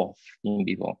restoring both in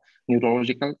vivo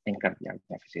neurological and cardiac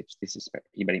deficits. This is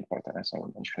very important, as I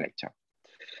will mention later.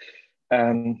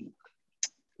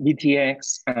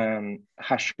 BTX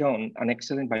has shown an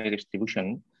excellent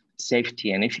biodistribution,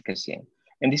 safety, and efficacy.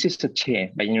 And this is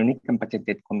achieved by a unique and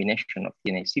patented combination of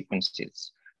DNA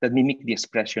sequences that mimic the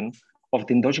expression of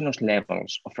the endogenous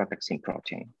levels of frataxin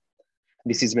protein.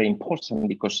 This is very important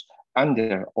because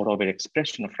under or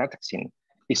overexpression of frataxin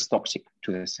is toxic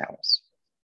to the cells.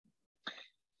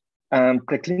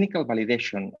 Preclinical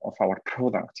validation of our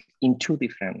product in two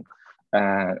different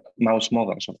mouse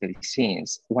models of the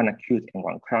disease, one acute and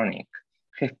one chronic,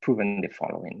 have proven the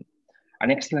following: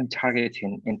 an excellent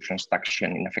targeting and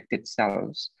transduction in affected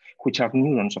cells, which are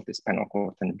neurons of the spinal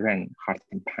cord and brain, heart,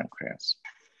 and pancreas.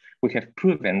 We have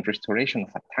proven restoration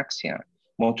of ataxia,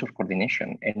 motor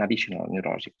coordination, and additional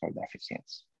neurological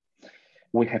deficits.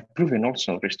 We have proven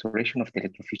also restoration of the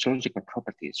electrophysiological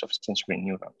properties of sensory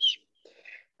neurons.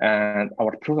 And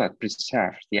our product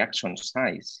preserves the axon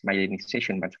size,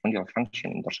 myelinization, mitochondrial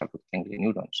function in dorsal root ganglion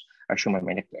neurons, as shown by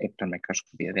my electron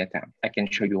microscopy data. I can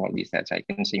show you all these data. I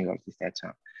can send you all this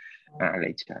data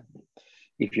later,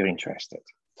 if you're interested.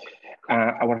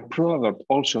 Our product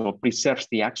also preserves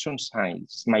the axon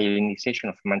size, myelinization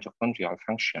of mitochondrial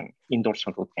function in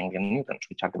dorsal root ganglion neurons,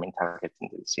 which are the main target in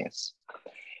the disease.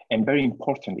 And very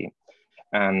importantly,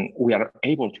 we are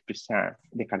able to preserve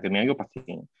the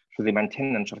cardiomyopathy through the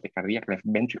maintenance of the cardiac left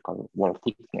ventricle wall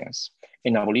thickness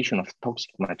and abolition of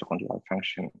toxic mitochondrial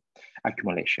function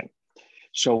accumulation.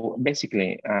 So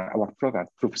basically, our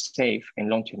product proves safe and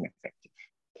long-term effective.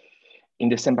 In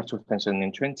December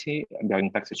 2020,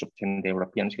 Biointaxis obtained the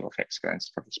European Seal of Excellence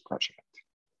for this project.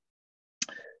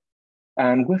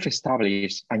 And we've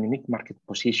established a unique market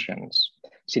positions,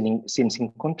 since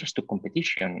in contrast to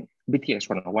competition,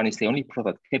 BTX-101 is the only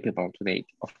product capable to date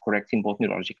of correcting both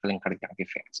neurological and cardiac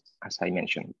effects, as I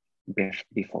mentioned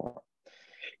before.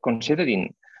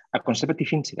 Considering a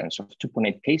conservative incidence of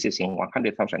 2.8 cases in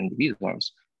 100,000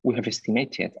 individuals, we have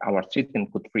estimated our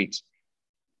treatment could reach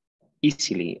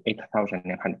easily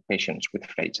 8,100 patients with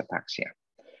Friedreich's ataxia.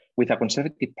 With a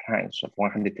conservative price of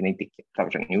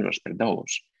 180,000 euros per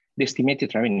dose, the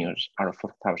estimated revenues are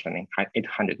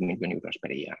 4,800 million euros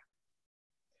per year.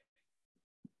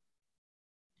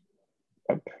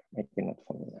 I cannot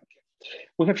follow that.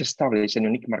 We have established a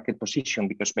unique market position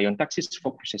because Biointaxis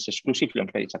focuses exclusively on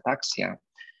Friedreich's ataxia.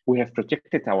 We have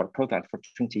projected our product for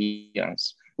 20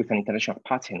 years with an international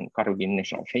patent covering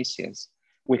national phases.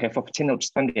 We have obtained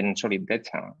outstanding and solid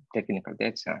data, technical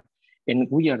data, and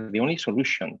we are the only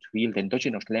solution to yield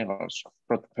endogenous levels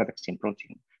of frataxin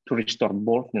protein to restore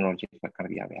both neurological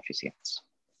cardiac deficits.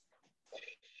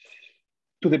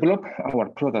 To develop our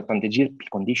product under GLP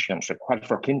conditions required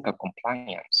for clinical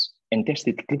compliance and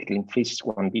tested clinically in phase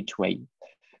 1b/2a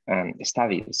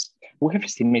studies, we have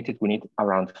estimated we need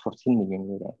around 14 million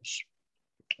euros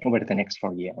over the next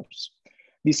 4 years.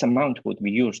 This amount would be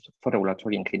used for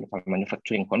regulatory and clinical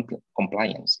manufacturing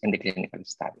compliance in the clinical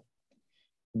study.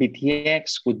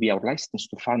 BTX would be our license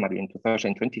to pharma in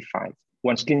 2025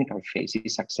 once clinical phase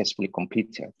is successfully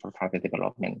completed for further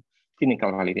development,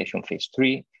 clinical validation phase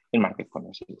 3, and market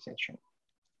commercialization.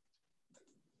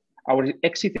 Our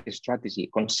exit strategy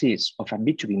consists of a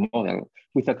B2B model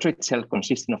with a trade sale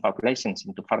consisting of out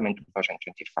licensing to pharma in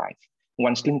 2025,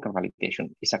 once clinical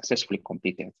validation is successfully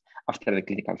completed after the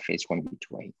clinical phase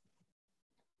 1b/2a.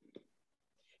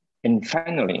 And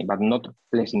finally, but not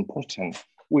less important,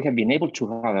 we have been able to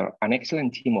gather an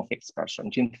excellent team of experts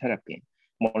on gene therapy,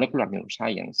 molecular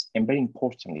neuroscience, and very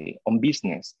importantly, on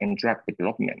business and drug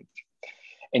development.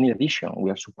 And in addition, we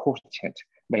are supported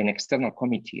by an external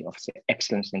committee of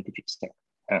excellent scientific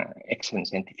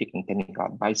and technical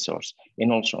advisors,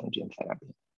 and also on gene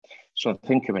therapy. So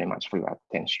thank you very much for your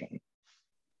attention.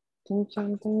 Thank you,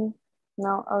 Antoni.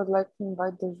 Now I would like to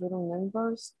invite the jury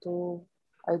members to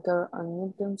either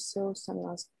unmute themselves and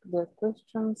ask their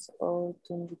questions or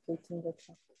to indicate in the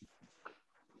chat.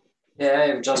 Yeah, I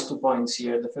have just 2 points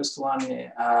here. The first one,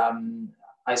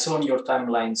 I saw on your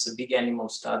timelines big animal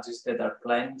studies that are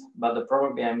planned, but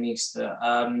probably I missed.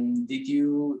 Did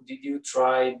you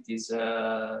try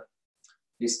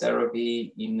this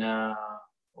therapy in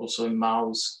also in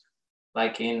mouse,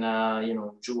 like in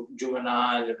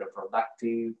juvenile,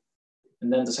 reproductive?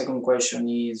 And then the second question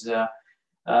is,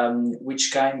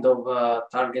 which kind of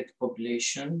target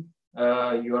population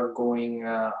you are going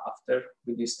after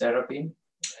with this therapy?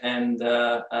 And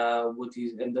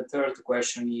and the third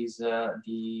question is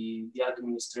the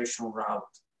administration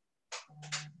route.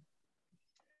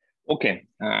 Okay,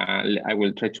 I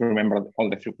will try to remember all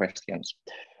the 3 questions.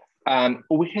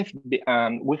 We have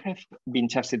been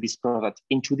tested this product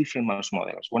in 2 different mouse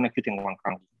models, one acute and one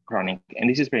chronic, and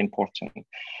this is very important.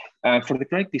 For the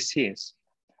chronic disease,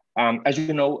 as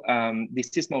you know,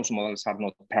 disease mouse models are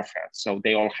not perfect, so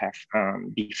they all have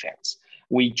defects.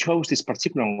 We chose this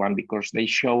particular one because they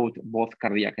showed both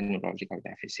cardiac and neurological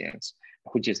deficits,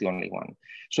 which is the only one.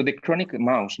 So the chronic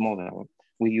mouse model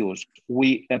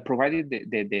we provided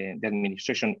the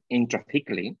administration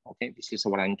intrathecally. Okay, this is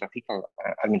our intrathecal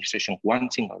administration, 1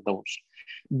 single dose,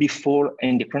 before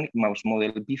in the chronic mouse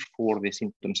model before the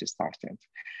symptoms started.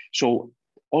 So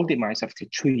all the mice after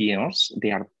 2 years,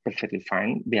 they are perfectly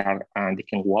fine. They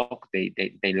can walk, they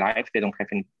live, they don't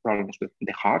have any problems with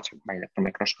the heart by electron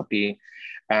microscopy,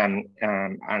 and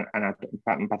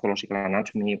pathological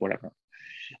anatomy, whatever.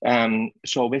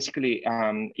 So basically,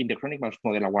 in the chronic mouse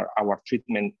model, our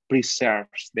treatment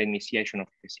preserves the initiation of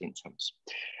the symptoms.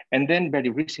 And then very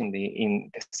recently,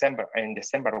 in December,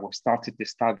 we started the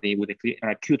study with the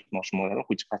acute mouse model,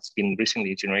 which has been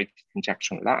recently generated in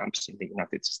Jackson Labs in the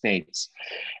United States.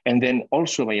 And then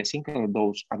also by a single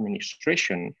dose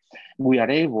administration, we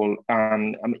are able,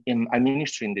 in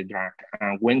administering the drug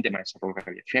when the mice are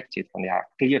already affected, when they are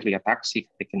clearly ataxic,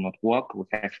 they cannot walk.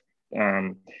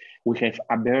 We have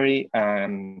a very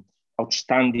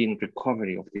outstanding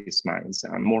recovery of these mice,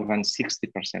 more than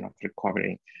 60% of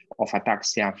recovery of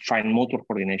ataxia, fine motor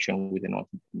coordination with the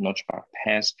notch bar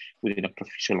test, with the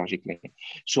electrophysiologically.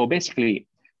 So basically,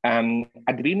 at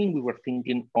the beginning, we were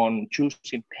thinking on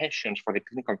choosing patients for the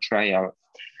clinical trial,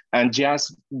 and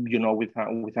just with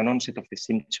an onset of the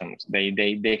symptoms,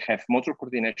 they have motor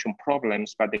coordination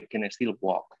problems, but they can still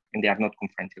walk, and they are not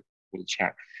confined to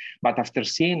wheelchair. But after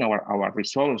seeing our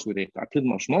results with the acute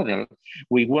mouse model,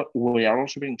 we are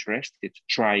also very interested to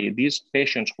try these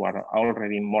patients who are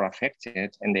already more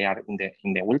affected, and they are in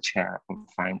the wheelchair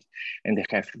confined, and they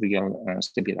have real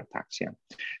severe ataxia.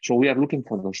 So we are looking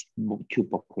for those 2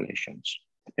 populations.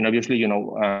 And obviously,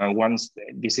 once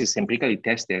this is empirically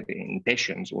tested in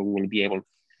patients, we will be able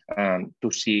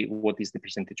to see what is the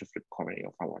percentage of recovery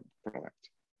of our product.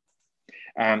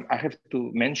 I have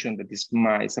to mention that these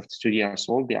mice after 2 years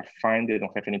old, they are fine. They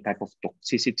don't have any type of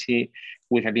toxicity.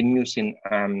 We have been using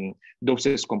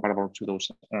doses comparable to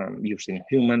those used in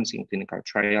humans in clinical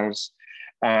trials.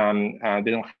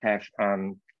 They don't have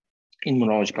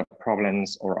immunological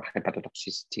problems or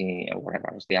hepatotoxicity or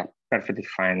whatever. They are perfectly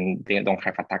fine. They don't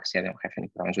have ataxia. They don't have any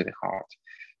problems with the heart.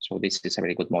 So this is a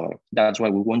very good model. That's why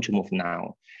we want to move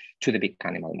now to the big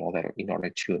animal model in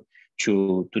order to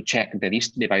check the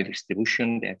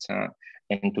biodistribution data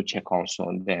and to check also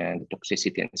the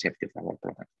toxicity and safety of our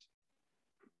product.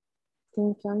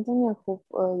 Thank you, Antoni. I hope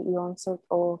you answered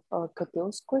all of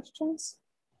Katil's questions.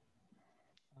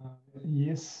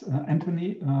 Yes,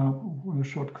 Antoni, a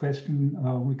short question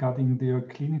regarding their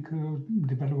clinical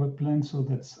development plan. So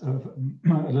that's a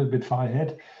little bit far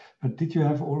ahead. But did you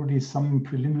have already some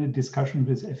preliminary discussion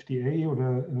with FDA or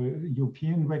the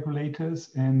European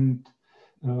regulators? And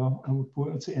I would be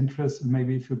also interested,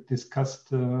 maybe if you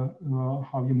discussed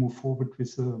how you move forward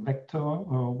with the vector,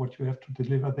 what you have to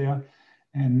deliver there.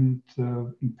 And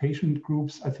in patient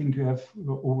groups, I think you have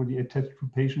already attached to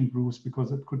patient groups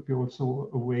because it could be also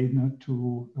a way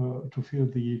to fill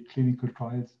the clinical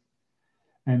trials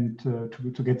and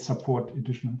to get support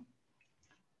additional.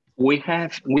 We are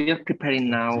preparing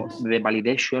now the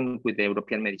validation with the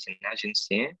European Medicine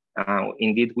Agency.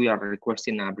 Indeed, we are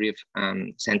requesting a brief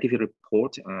scientific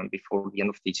report before the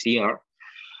end of this year,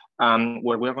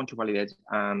 where we are going to validate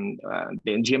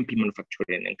the GMP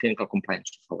manufacturing and clinical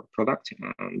compliance of our product.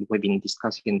 We've been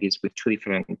discussing this with 2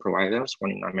 different providers,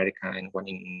 one in America and one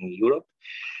in Europe.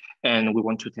 And we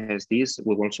want to test this.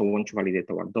 We also want to validate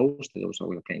our dose, the dose that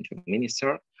we are planning to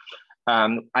administer.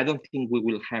 I don't think we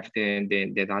will have the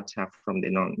data from the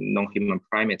non-human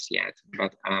primates yet,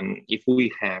 but if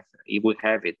we have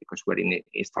it, because we're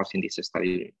starting this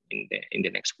study in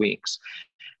the next weeks,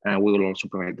 we will also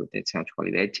provide the data to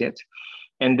validate it.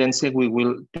 And then say we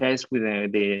will test with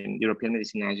the European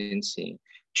Medicine Agency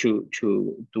to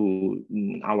do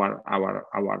our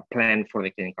plan for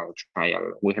the clinical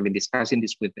trial. We have been discussing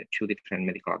this with the 2 different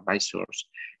medical advisors,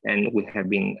 and we have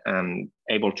been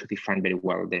able to define very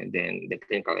well the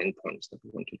clinical endpoints that we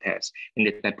want to test in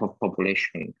the type of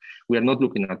population. We are not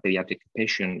looking at pediatric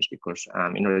patients because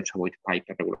in order to avoid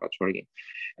PIPE regulatory,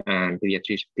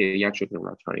 pediatric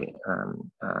regulatory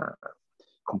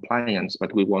compliance,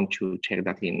 but we want to check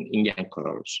that in young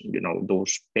adults,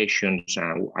 those patients,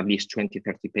 at least 20,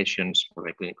 30 patients for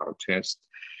the clinical test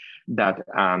that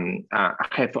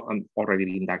have already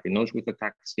been diagnosed with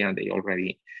ataxia. They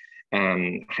already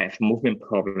have movement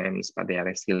problems, but they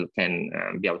are still can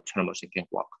be autonomous and can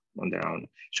walk on their own.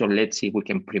 So let's see if we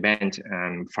can prevent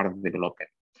further development.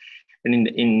 And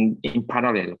in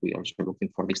parallel, we're also looking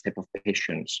for this type of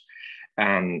patients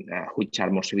which are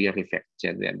more severely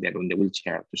affected. They're on the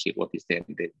wheelchair to see what is the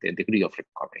degree of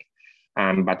recovery.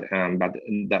 But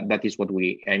that is what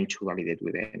we aim to validate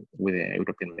with the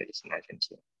European Medicine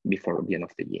Agency before the end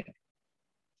of the year.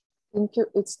 Thank you.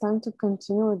 It's time to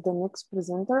continue with the next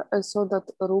presenter. I saw that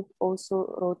Roop also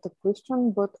wrote a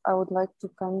question, but I would like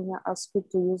to kindly ask you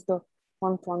to use the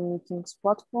one-to-one meetings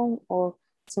platform or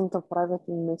send a private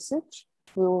message.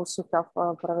 We also have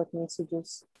private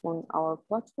messages on our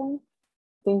platform.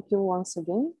 Thank you once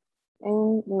again.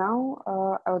 And now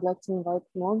I would like to invite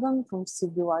Morgane from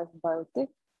SeaBeLife Biotech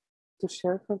to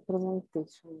share her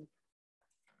presentation.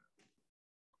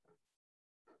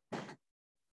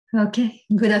 Okay,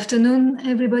 good afternoon,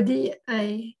 everybody.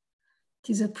 It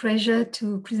is a pleasure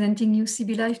to presenting you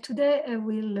SeaBeLife today. I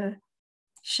will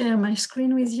share my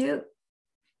screen with you.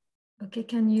 Okay,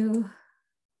 can you?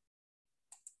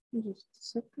 Just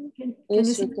a second.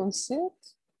 Yes, you can see it.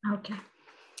 Okay.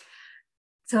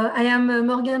 So I am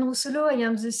Morgane Rousselot. I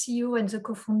am the CEO and the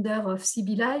co-founder of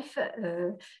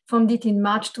SeaBeLife, founded in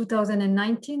March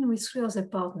 2019 with 3 other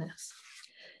partners.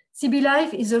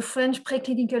 SeaBeLife is a French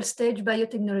preclinical stage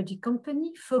biotechnology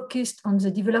company focused on the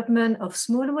development of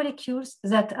small molecules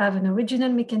that have an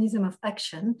original mechanism of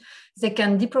action. They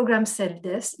can deprogram cell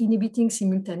death, inhibiting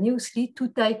simultaneously 2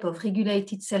 types of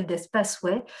regulated cell death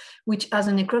pathway, which are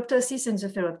the necroptosis and the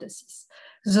ferroptosis.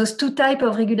 Those 2 types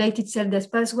of regulated cell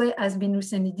death pathway has been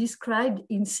recently described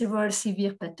in several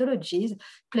severe pathologies,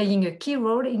 playing a key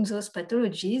role in those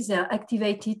pathologies. They are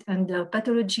activated under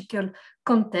pathological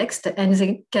context and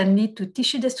they can lead to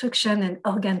tissue destruction and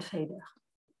organ failure.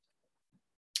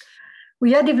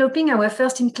 We are developing our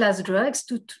first-in-class drugs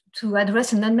to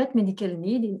address an unmet medical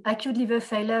need in acute liver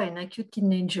failure and acute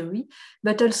kidney injury,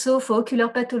 but also for ocular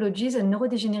pathologies and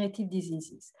neurodegenerative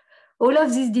diseases. All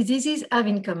of these diseases have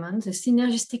in common the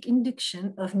synergistic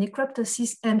induction of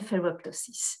necroptosis and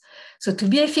ferroptosis. So to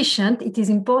be efficient, it is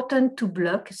important to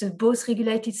block the both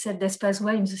regulated cell death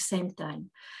pathway in the same time.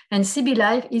 And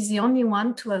SeaBeLife is the only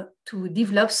one to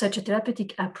develop such a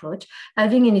therapeutic approach,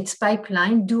 having in its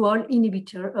pipeline dual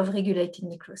inhibitor of regulated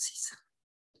necrosis.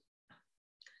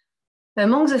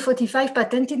 Among the 45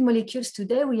 patented molecules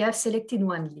today, we have selected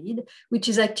one lead, which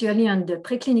is actually under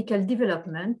preclinical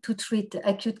development to treat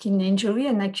acute kidney injury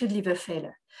and acute liver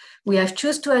failure. We have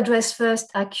chosen to address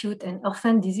first acute and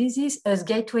orphan diseases as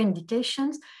gateway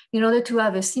indications in order to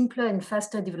have a simpler and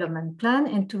faster development plan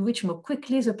and to reach more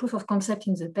quickly the proof of concept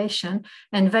in the patient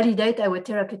and validate our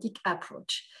therapeutic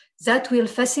approach. That will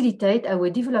facilitate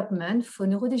our development for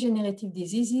neurodegenerative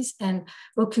diseases and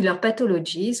ocular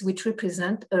pathologies, which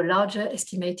represent a larger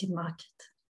estimated market.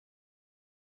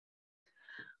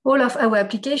 All of our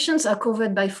applications are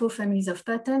covered by 4 families of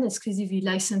patents exclusively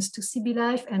licensed to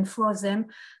SeaBeLife, and 4 of them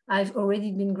have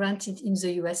already been granted in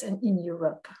the US and in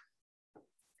Europe.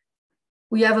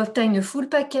 We have obtained a full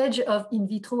package of in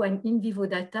vitro and in vivo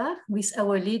data. With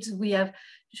our leads, we have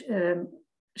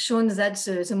shown that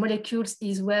the molecules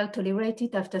is well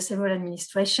tolerated after several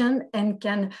administrations and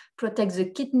can protect the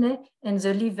kidney and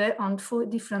the liver on 4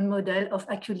 different models of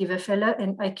acute liver failure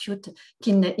and acute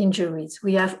kidney injuries.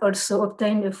 We have also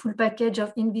obtained a full package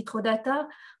of in vitro data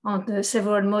on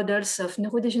several models of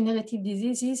neurodegenerative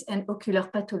diseases and ocular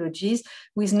pathologies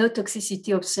with no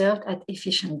toxicity observed at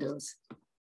efficient dose.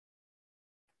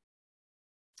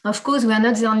 Of course, we are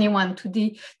not the only one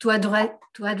to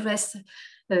address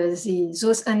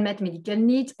those unmet medical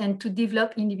needs and to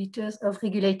develop inhibitors of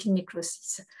regulated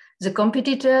necrosis. The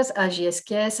competitors are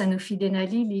GSK, Sanofi,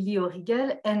 Denali, Lilly, or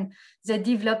Rigel, and they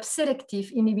develop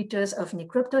selective inhibitors of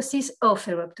necroptosis or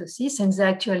ferroptosis, and they're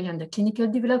actually under clinical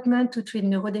development to treat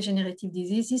neurodegenerative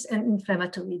diseases and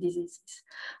inflammatory diseases.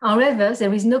 However,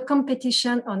 there is no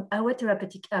competition on our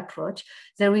therapeutic approach.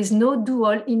 There is no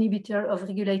dual inhibitor of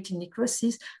regulated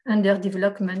necrosis under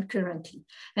development currently.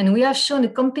 And we have shown a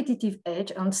competitive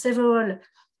edge on several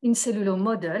in cellular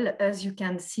models, as you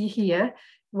can see here,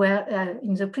 where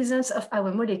in the presence of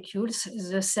our molecules,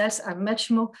 the cells are much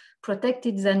more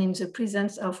protected than in the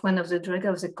presence of one of the drugs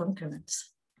of the concurrents.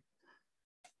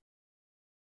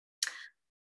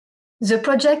 The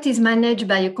project is managed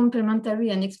by a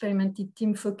complementary and experimental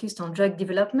team focused on drug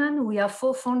development. We are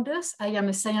 4 founders. I am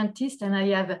a scientist and I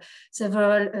have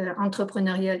several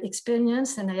entrepreneurial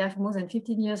experience, and I have more than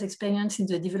 15 years experience in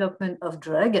the development of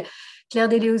drug. Claire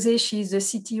Deleuze, she is the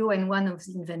CTO and one of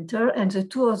the inventors, and the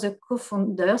 2 of the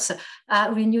co-founders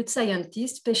are renewed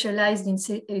scientists specialized in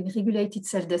regulated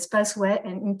cell death pathway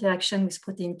and interaction with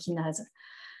protein kinase.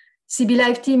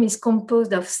 SeaBeLife team is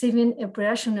composed of 7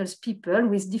 operational people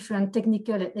with different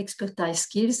technical and expertise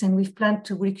skills, and we've planned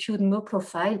to recruit more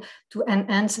profile to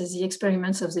enhance the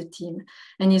experiments of the team.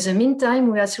 And in the meantime,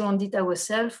 we have surrounded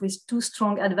ourselves with 2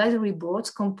 strong advisory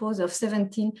boards composed of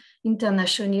 17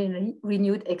 internationally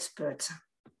renewed experts.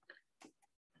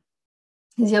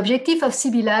 The objective of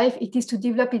SeaBeLife, it is to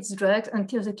develop its drugs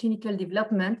until the clinical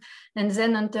development and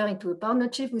then enter into a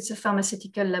partnership with the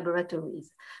pharmaceutical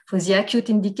laboratories. For the acute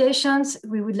indications,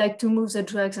 we would like to move the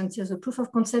drugs until the proof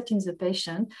of concept in the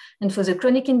patient. And for the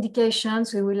chronic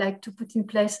indications, we would like to put in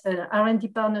place an R&D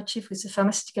partnership with the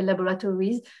pharmaceutical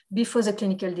laboratories before the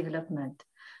clinical development.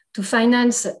 To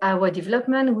finance our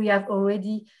development, we have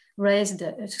already raised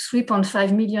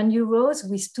 3.5 million euros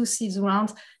with 2 seed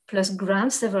rounds plus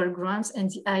grants, several grants,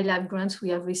 and the iLab grants we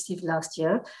have received last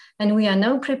year. And we are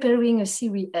now preparing a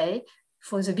Series A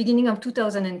for the beginning of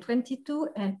 2022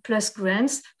 and plus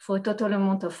grants for a total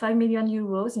amount of 5 million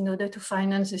euros in order to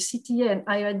finance the CTA and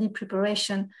IRD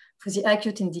preparation for the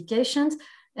acute indications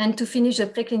and to finish the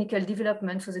preclinical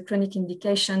development for the chronic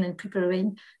indication and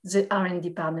preparing the R&D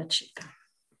partnership.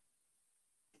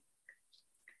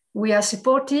 We are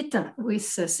supported with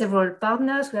several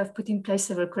partners. We have put in place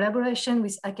several collaborations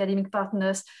with academic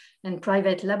partners and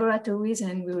private laboratories,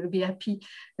 and we will be happy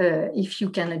if you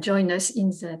can join us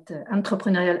in that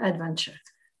entrepreneurial adventure.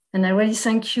 And I really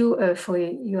thank you for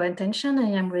your attention. I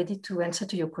am ready to answer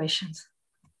to your questions.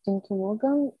 Thank you,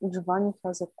 Morgane. Giovanni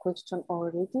has a question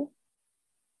already.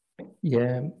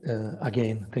 Yeah,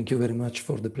 again, thank you very much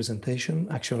for the presentation.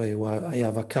 Actually, I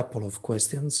have a couple of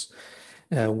questions.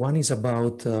 One is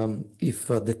about if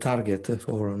the target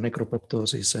for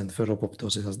necropoptosis and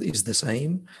ferropoptosis is the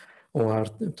same or are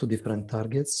 2 different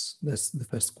targets? That's the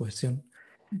first question.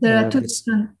 There are 2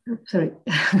 different, sorry.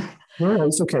 No,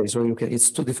 it's okay. So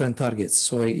it's 2 different targets.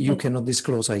 So you cannot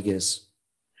disclose, I guess.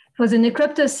 For the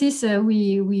necroptosis,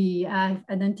 we have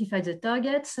identified the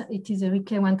targets. It is a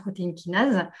RIK1 protein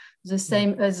kinase. the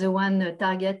same as the one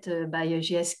targeted by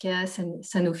GSK,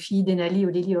 Sanofi, Denali,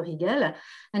 or Lilly, or Rigel.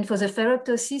 And for the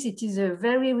ferroptosis, it is a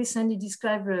very recently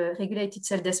described regulated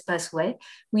cell death pathway.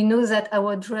 We know that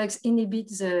our drugs inhibit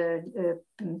the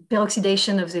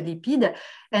peroxidation of the lipid,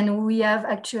 and we have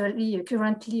actually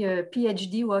currently a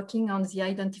PhD working on the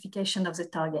identification of the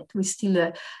target. We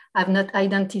still have not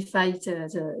identified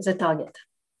the target.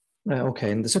 Okay,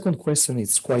 and the second question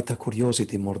is quite a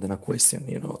curiosity more than a question,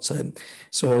 you know.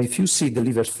 So if you see the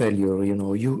liver failure, you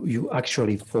know, you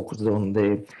actually focused on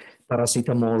the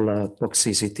paracetamol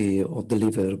toxicity of the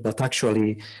liver, but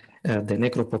actually the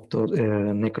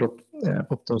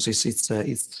necroptosis,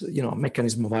 it's you know, a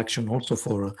mechanism of action also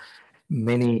for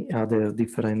many other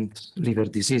different liver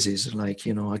diseases, like,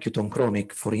 you know, acute on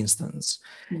chronic, for instance.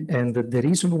 And the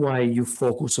reason why you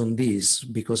focus on this,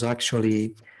 because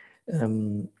actually,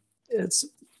 the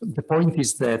point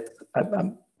is that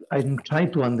I'm trying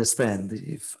to understand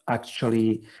if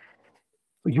actually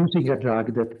using a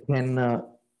drug that can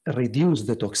reduce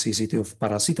the toxicity of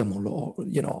paracetamol, or,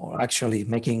 you know, actually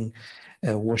making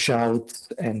washout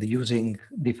and using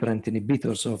different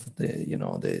inhibitors of the, you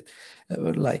know, the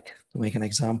like, to make an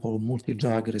example,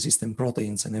 multi-drug resistant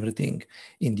proteins and everything,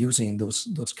 inducing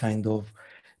those kind of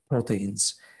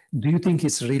proteins. Do you think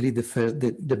it's really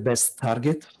the best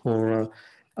target for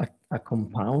a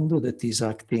compound that is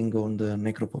acting on the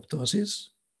necroptosis?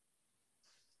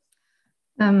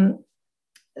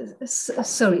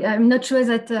 Sorry, I'm not sure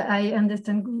that I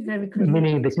understand very clearly.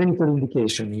 Meaning the clinical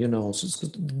indication, you know, so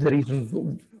the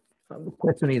reason, the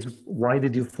question is, why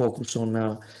did you focus on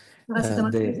the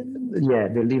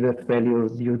liver failure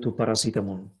due to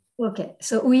paracetamol? Okay,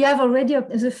 so we have already,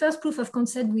 the first proof of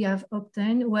concept we have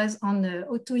obtained was on the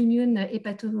autoimmune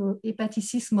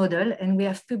hepatitis model, and we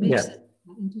have published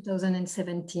in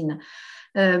 2017.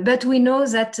 But we know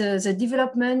that the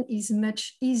development is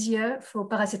much easier for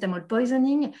paracetamol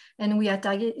poisoning, and we are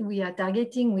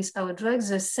targeting with our drugs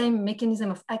the same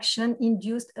mechanism of action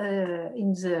induced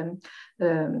in the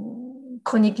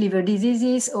chronic liver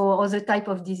diseases or other type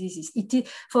of diseases.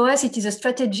 For us, it is a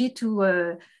strategy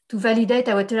to validate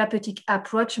our therapeutic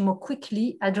approach more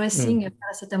quickly, addressing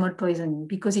paracetamol poisoning,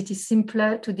 because it is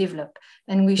simpler to develop.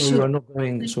 And we should. You're not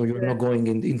going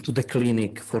into the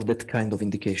clinic for that kind of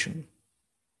indication.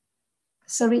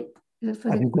 Sorry.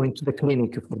 Are you going to the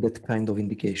clinic for that kind of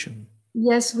indication?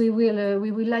 Yes, we will.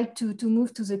 We would like to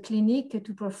move to the clinic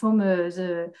to perform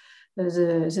the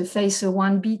phase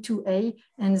 1b/2a,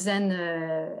 and then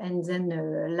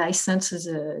license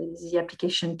the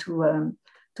application to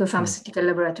pharmaceutical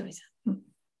laboratories. Thank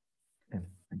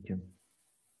you.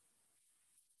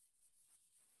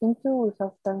 Thank you. We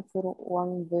have time for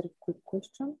one very quick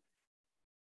question.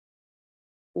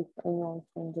 If anyone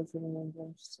from the Zoom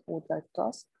members would like to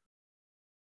ask.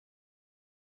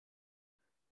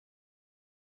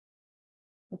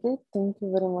 Okay, thank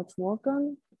you very much,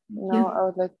 Morgane. Now I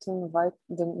would like to invite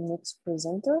the next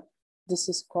presenter. This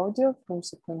is Claudia from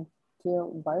Sequentia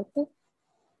Biotech.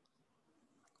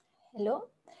 Hello.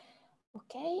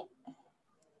 Okay.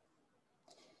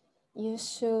 You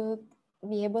should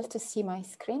be able to see my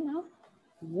screen now.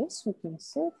 Yes, we can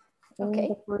see it. Okay.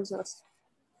 The floor is yours.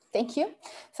 Thank you.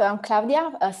 So I'm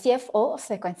Claudia, CFO of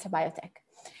Sequentia Biotech.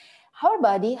 Our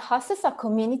body houses a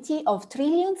community of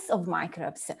trillions of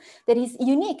microbes that is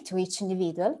unique to each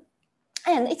individual,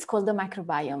 and it's called the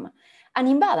microbiome. An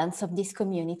imbalance of this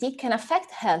community can affect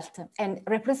health and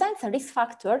represents a risk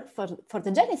factor for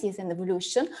the genesis and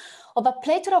evolution of a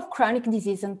plethora of chronic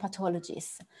disease and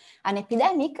pathologies, an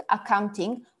epidemic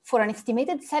accounting for an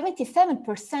estimated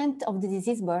 77% of the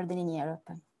disease burden in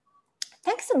Europe.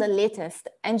 Thanks to the latest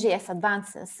NGS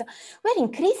advances, we're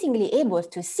increasingly able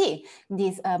to see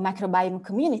this microbiome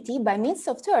community by means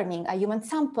of turning a human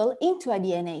sample into a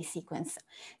DNA sequence.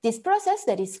 This process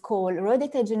that is called raw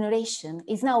data generation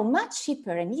is now much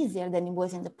cheaper and easier than it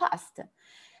was in the past.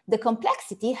 The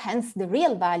complexity, hence the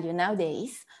real value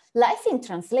nowadays, lies in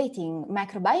translating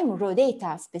microbiome raw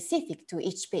data specific to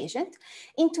each patient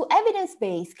into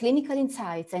evidence-based clinical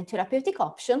insights and therapeutic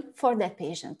options for that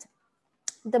patient.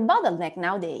 The bottleneck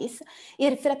nowadays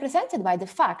is represented by the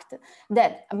fact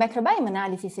that microbiome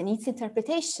analysis and its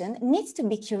interpretation needs to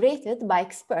be curated by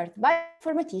expert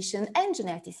bioinformaticians and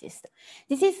geneticists.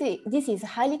 This is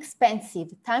highly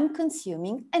expensive,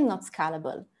 time-consuming, and not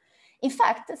scalable. In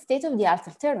fact, state-of-the-art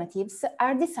alternatives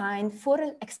are designed for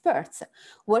experts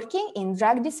working in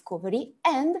drug discovery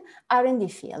and R&D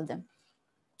field.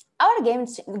 Our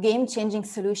game-changing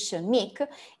solution, MIC,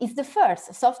 is the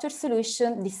first software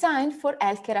solution designed for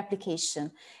healthcare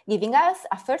application, giving us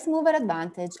a first-mover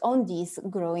advantage on this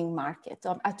growing market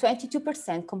of a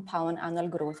 22% compound annual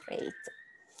growth rate.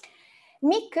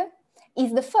 MIC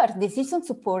is the first decision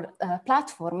support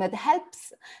platform that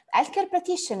helps healthcare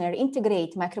practitioners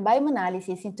integrate microbiome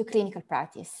analysis into clinical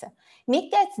practice.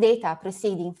 MIC gets data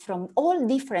proceeding from all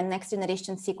different next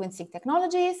generation sequencing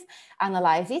technologies,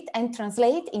 analyze it, and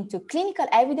translate into clinical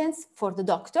evidence for the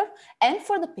doctor and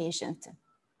for the patient.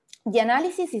 The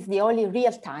analysis is the only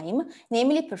real time,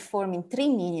 namely performed in 3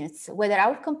 minutes, whether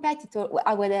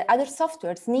whether other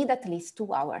softwares need at least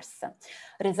 2 hours.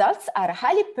 Results are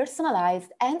highly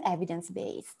personalized and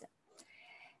evidence-based.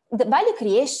 The value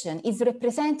creation is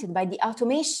represented by the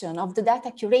automation of the data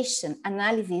curation,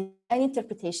 analysis, and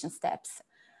interpretation steps,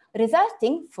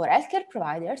 resulting for healthcare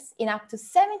providers in up to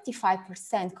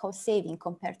 75% cost saving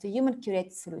compared to human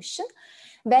curated solution,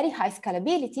 very high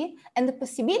scalability, and the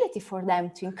possibility for them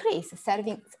to increase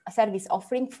service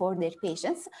offering for their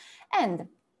patients and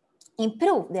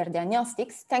improve their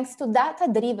diagnostics thanks to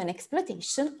data-driven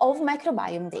exploitation of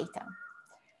microbiome data.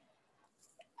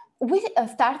 We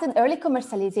started early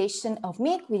commercialization of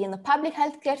MIC within the public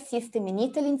healthcare system in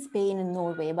Italy, in Spain, and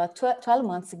Norway about 12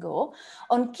 months ago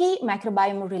on key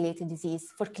microbiome-related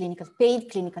disease for paid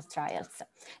clinical trials.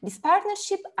 These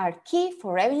partnerships are key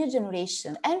for revenue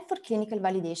generation and for clinical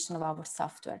validation of our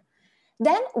software.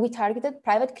 Then we targeted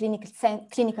private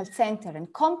clinical center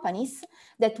and companies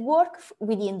that work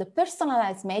within the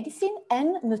personalized medicine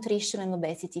and nutrition and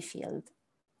obesity field.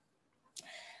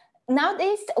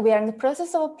 Nowadays, we are in the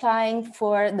process of applying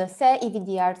for the CE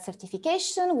EVDR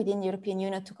certification within the European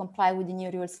Union to comply with the new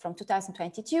rules from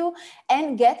 2022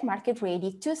 and get market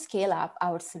ready to scale up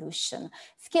our solution.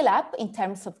 Scale up in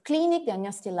terms of clinic,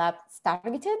 diagnostic labs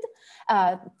targeted,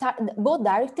 both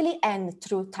directly and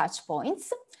through touch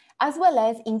points, as well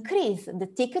as increase the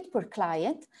ticket per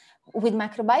client with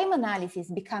microbiome analysis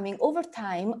becoming over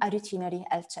time a routinary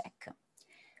health check.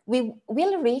 We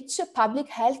will reach public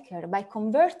healthcare by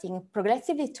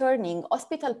progressively turning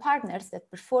hospital partners that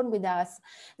perform with us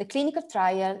the clinical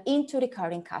trial into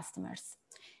recurring customers.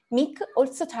 MIC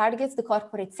also targets the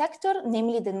corporate sector,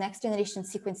 namely the next generation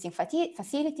sequencing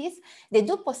facilities. They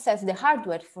do possess the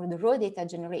hardware for the raw data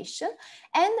generation,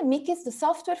 and MIC is the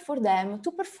software for them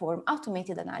to perform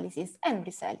automated analysis and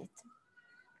resell it.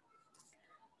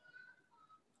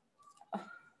 Oh,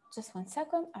 just 1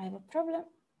 second, I have a problem.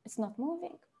 It's not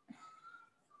moving.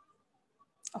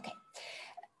 Okay.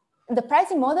 The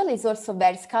pricing model is also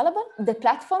very scalable. The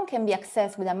platform can be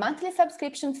accessed with a monthly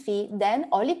subscription fee, then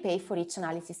only pay for each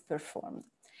analysis performed.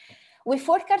 We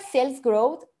forecast sales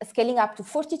growth scaling up to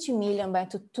 42 million by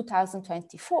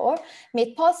 2024,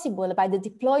 made possible by the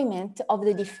deployment of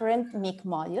the different MIC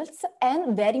modules,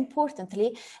 and very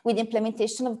importantly, with the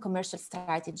implementation of commercial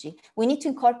strategy. We need to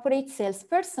incorporate sales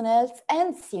personnel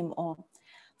and CMO.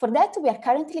 For that, we are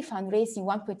currently fundraising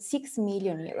 1.6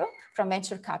 million euro from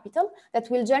venture capital that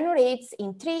will generate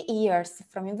in 3 years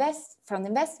from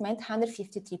investment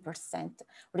 153%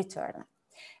 return.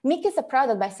 MIC is a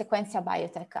product by Sequentia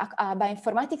Biotech, a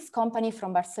bioinformatics company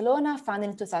from Barcelona, founded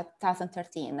in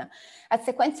 2013. At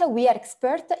Sequentia, we are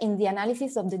expert in the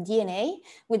analysis of the DNA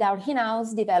with our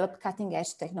in-house developed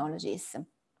cutting-edge technologies.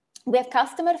 We have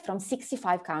customers from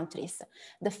 65 countries.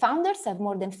 The founders have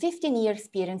more than 15 years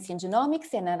experience in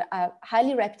genomics and are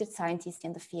highly reputed scientists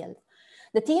in the field.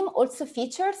 The team also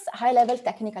features high-level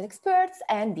technical experts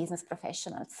and business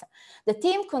professionals. The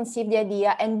team conceived the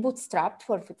idea and bootstrapped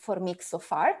for MIC so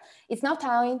far. It's now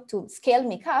time to scale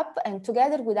MIC up, and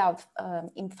together with our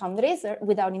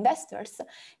investors,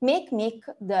 make MIC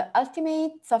the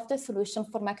ultimate software solution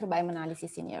for microbiome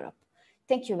analysis in Europe.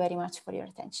 Thank you very much for your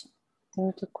attention.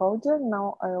 Thank you, Claudia.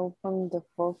 Now I open the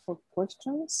floor for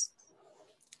questions.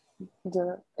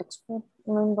 The expert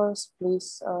members,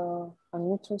 please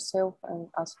unmute yourself and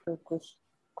ask your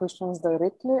questions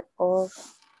directly, or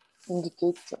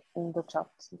indicate in the chat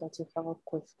that you have a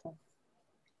question.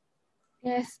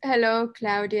 Yes, hello,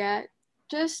 Claudia.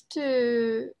 Just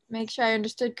to make sure I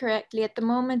understood correctly, at the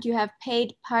moment you have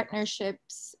paid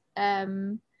partnerships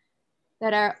that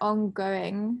are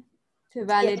ongoing to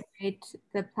validate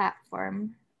the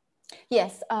platform.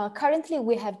 Yes, currently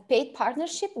we have paid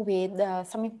partnership with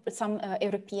some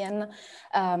European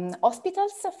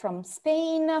hospitals from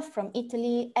Spain, from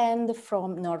Italy, and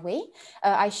from Norway.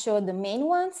 I showed the main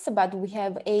ones, but we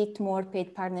have 8 more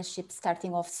paid partnerships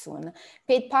starting off soon.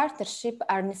 Paid partnerships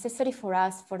are necessary for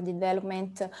us for the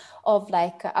development of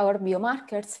our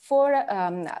biomarkers for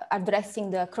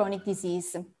addressing the chronic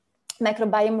disease,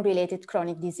 microbiome-related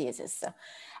chronic diseases.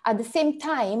 At the same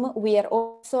time, we are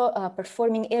also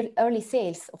performing early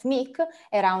sales of MIC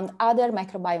around other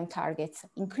microbiome targets,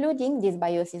 including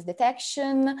dysbiosis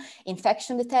detection,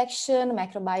 infection detection,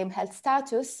 microbiome health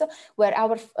status, where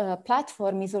our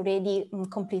platform is already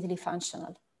completely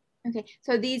functional. Okay,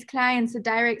 so these clients, the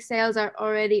direct sales are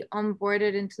already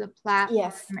onboarded into the platform,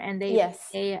 yes, and they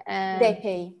pay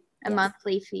a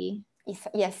monthly fee.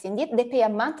 Yes, indeed, they pay a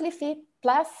monthly fee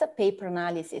plus pay-per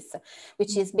analysis,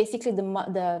 which is basically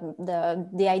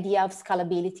the idea of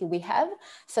scalability we have.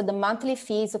 So the monthly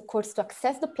fee is, of course, to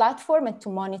access the platform and to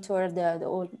monitor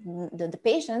the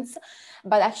patients,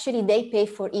 but actually they pay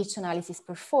for each analysis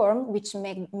performed, which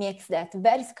makes that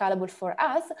very scalable for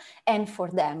us and for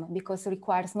them, because it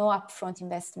requires no upfront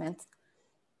investment.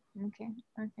 Okay,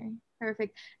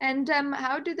 perfect. And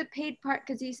how do the paid part,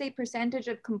 because you say percentage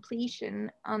of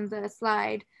completion on the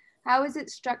slide, how is it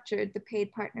structured, the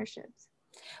paid partnerships?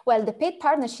 Well, the paid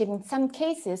partnership in some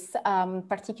cases,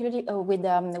 particularly with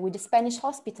the Spanish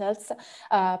hospitals,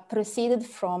 proceeded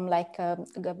from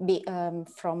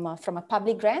from a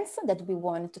public grant that we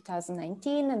won in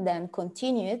 2019 and then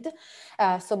continued.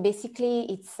 So basically,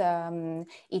 it's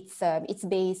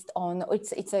based on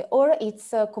it's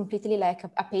completely like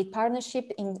a paid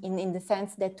partnership in the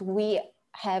sense that we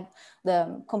have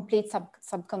the complete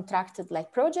subcontracted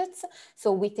like projects.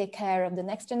 So we take care of the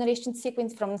next generation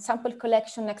sequence from sample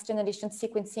collection, next generation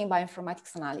sequencing,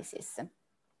 bioinformatics analysis.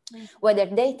 Whether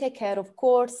they take care, of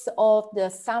course, of the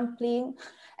sampling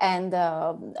and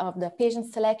of the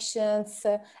patient selections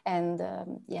and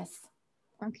yes.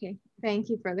 Okay, thank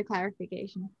you for the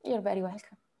clarification. You're very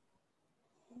welcome.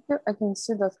 I can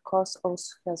see that Kos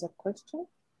also has a question.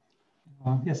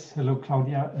 Yes, hello,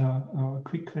 Claudia. A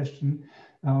quick question.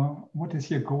 What is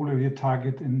your goal or your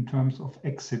target in terms of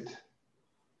exit?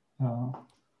 In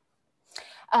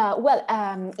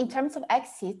terms of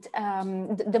exit,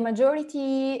 the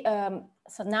majority,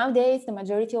 so nowadays, the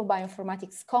majority of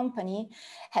bioinformatics company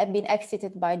have been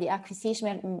exited by the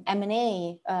acquisition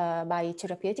M&A by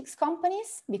therapeutics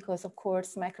companies, because of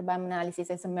course, microbiome analysis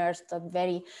has emerged a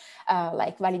very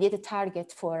validated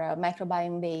target for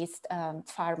microbiome-based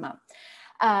pharma.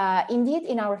 Indeed,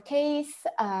 in our case,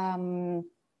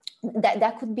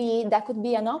 that could be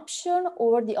an option,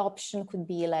 or the option could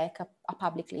be like a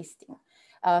public listing.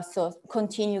 So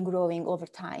continue growing over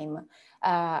time.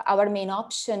 Our main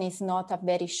option is not a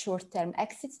very short-term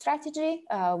exit strategy.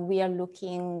 We are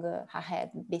looking ahead,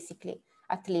 basically,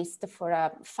 at least for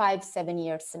a 5-7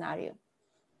 year scenario.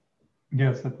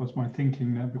 Yes, that was my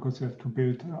thinking, because you have to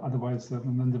build, otherwise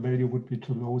then the value would be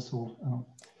too low. So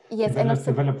yes,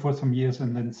 develop for some years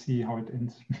and then see how it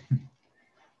ends.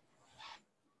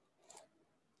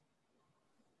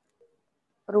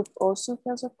 Rup also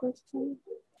has a question.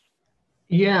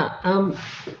 Yeah,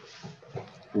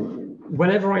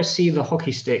 whenever I see the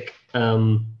hockey stick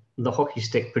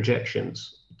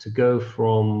projections to go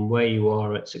from where you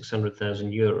are at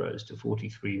 600,000 euros to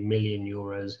 43 million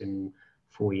euros in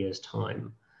 4 years'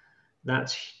 time,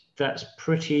 that's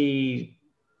pretty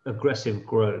aggressive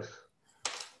growth.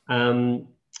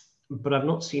 But I've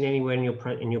not seen anywhere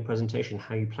in your presentation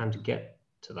how you plan to get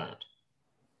to that.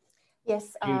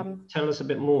 Yes. Tell us a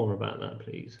bit more about that,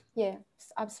 please. Yes,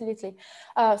 absolutely.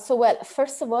 So, well,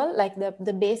 first of all, like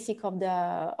the basic of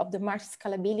the market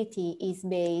scalability is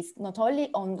based not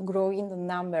only on growing the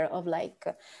number of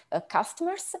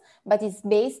customers, but it's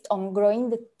based on growing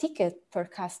the ticket per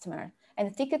customer. And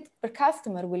the ticket per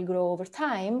customer will grow over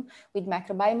time, with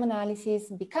microbiome analysis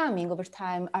becoming over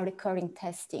time a recurring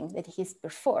testing that is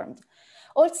performed.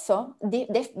 Also,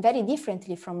 very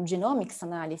differently from genomics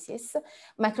analysis,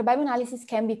 microbiome analysis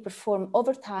can be performed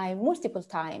over time, multiple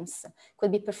times,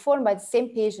 could be performed by the same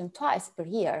patient twice per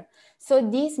year. So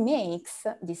this makes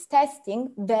this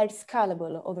testing very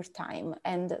scalable over time.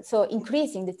 And so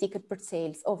increasing the ticket per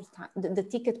sales over time, the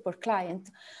ticket per client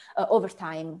over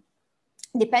time.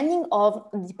 Depending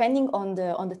on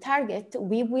the target,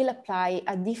 we will apply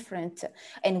a different,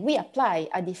 and we apply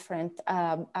a different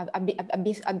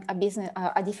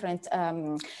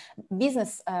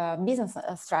business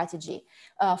strategy.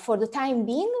 For the time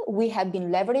being, we have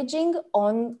been leveraging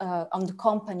on the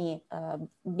company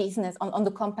business, on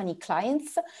the company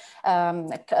clients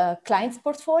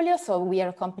portfolio. So we are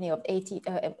a company of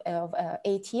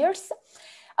 8 years.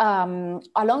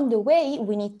 Along the way,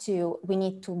 we need to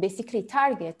basically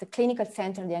target the clinical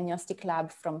center diagnostic lab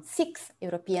from 6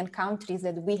 European countries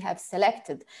that we have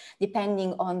selected,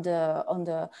 depending on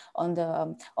the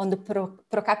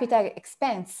per capita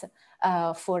expense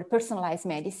for personalized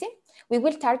medicine. We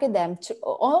will target them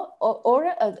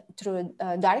through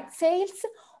direct sales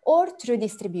or through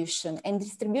distribution. And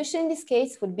distribution in this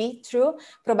case would be through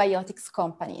probiotics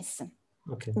companies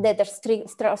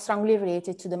that are strongly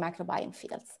related to the microbiome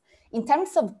fields. In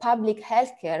terms of public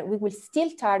healthcare, we will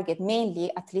still target mainly,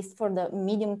 at least for the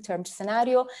medium-term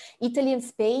scenario, Italy and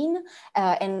Spain,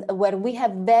 and where we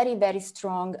have very, very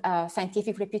strong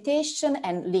scientific reputation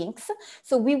and links.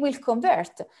 So we will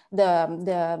convert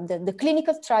the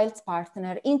clinical trials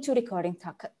partner into recurring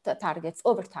targets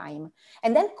over time.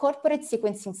 And then corporate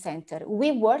sequencing center.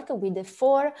 We work with the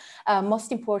 4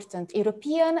 most important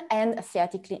European and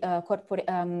Asiatic corporate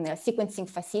sequencing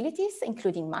facilities,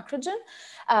 including Macrogen.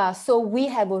 So we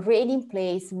have already in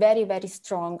place very, very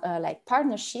strong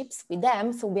partnerships with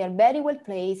them. So we are very well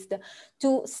placed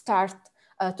to start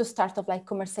of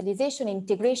commercialization,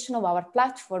 integration of our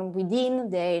platform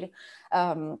within their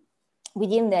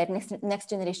next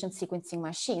generation sequencing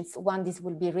machines, when this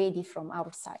will be ready from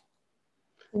our side.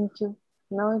 Thank you.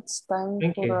 Now it's time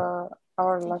for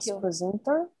our last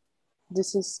presenter.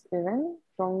 This is Irene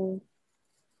from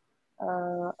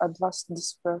Advanced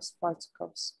Dispersed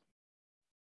Particles.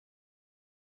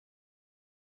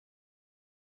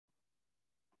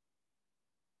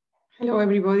 Hello,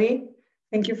 everybody.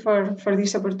 Thank you for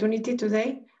this opportunity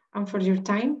today and for your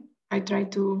time. I try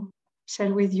to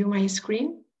share with you my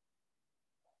screen.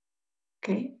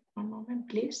 Okay, one moment,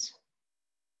 please.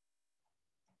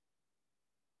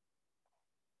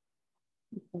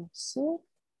 You can see.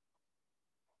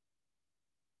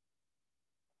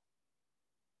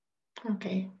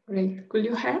 Okay, great.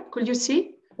 Could you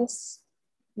see? Yes,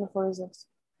 the floor is yours.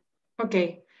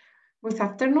 Okay. Good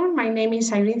afternoon. My name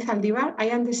is Irene Zaldivar. I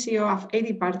am the CEO of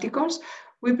AD Particles.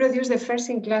 We produce the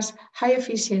first-in-class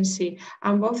high-efficiency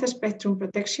and both-spectrum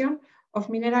protection of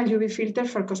mineral UV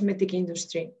filters for cosmetic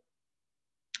industry.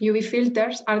 UV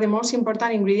filters are the most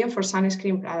important ingredient for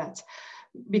sunscreen products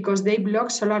because they block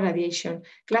solar radiation.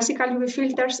 Classical UV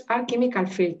filters are chemical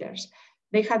filters.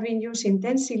 They have been used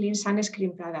intensively in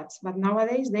sunscreen products, but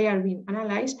nowadays they are being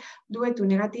analyzed due to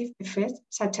negative effects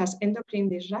such as endocrine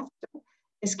disruption,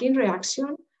 skin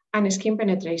reaction, and skin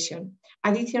penetration.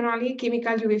 Additionally,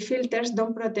 chemical UV filters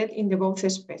don't protect in the both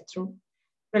spectrum.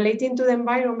 Relating to the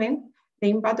environment, the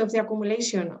impact of the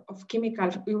accumulation of chemical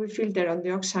UV filter on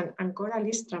the ocean and coral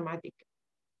is dramatic.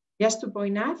 Just to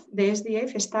point out, the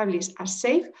SDF established as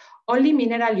safe only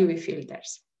mineral UV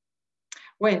filters.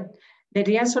 Well, the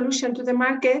real solution to the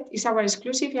market is our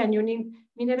exclusive and unique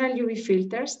mineral UV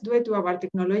filters due to our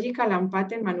technological and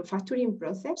patent manufacturing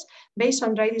process based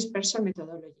on dry dispersal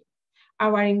methodology.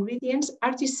 Our ingredients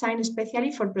are designed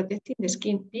especially for protecting the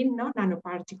skin, being no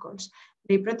nanoparticles.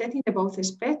 They protect in the both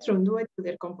spectrum due to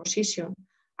their composition.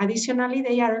 Additionally,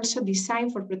 they are also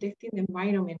designed for protecting the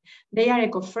environment. They are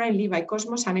eco-friendly by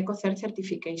Cosmos and EcoCert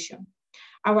certification.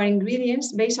 Our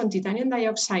ingredients, based on titanium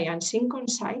dioxide and zinc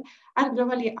oxide, are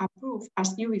globally approved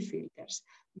as UV filters.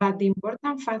 But the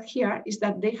important fact here is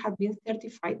that they have been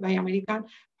certified by American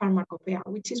Pharmacopoeia,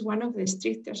 which is one of the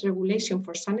strictest regulations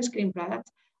for sunscreen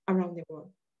products around the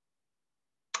world.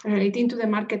 Relating to the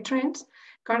market trends,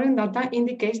 current data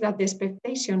indicates that the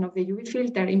expectation of the UV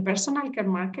filter in personal care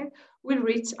market will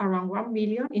reach around 1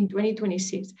 billion in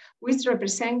 2026, which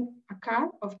represents a CAGR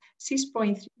of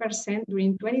 6.3%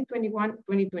 during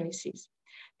 2021-2026.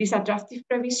 These attractive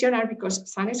provisions are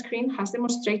because sunscreen has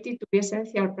demonstrated to be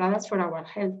essential products for our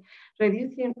health,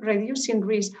 reducing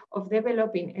risk of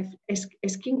developing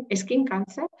skin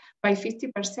cancer by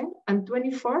 50% and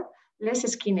 24% less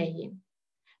skin aging.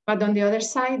 But on the other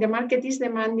side, the market is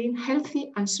demanding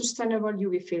healthy and sustainable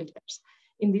UV filters.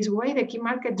 In this way, the key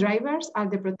market drivers are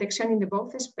the protection in the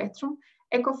both spectrum,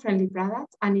 eco-friendly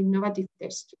products, and innovative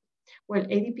tests. Well,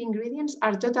 ADP ingredients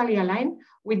are totally aligned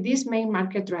with these main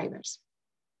market drivers.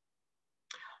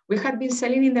 We have been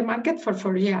selling in the market for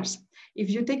 4 years. If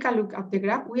you take a look at the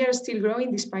graph, we are still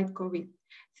growing despite COVID.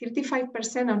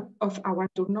 35% of our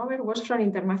turnover was from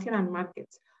international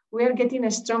markets. We are getting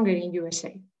stronger in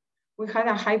USA. We had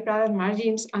a high product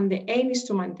margins and the aim is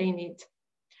to maintain it.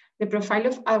 The profile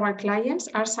of our clients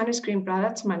are sunscreen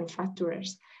products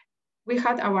manufacturers. We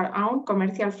had our own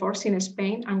commercial force in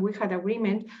Spain and we had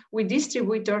agreement with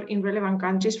distributors in relevant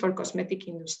countries for cosmetic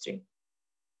industry.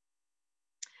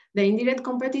 The indirect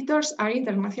competitors are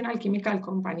international chemical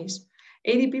companies.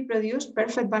 ADP produce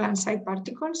perfect balanced side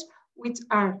particles, which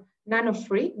are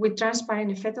nano-free with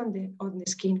transparent effect on the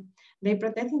skin. They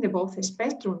protect in the both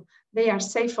spectrum. They are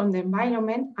safe on the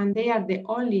environment and they are the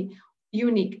only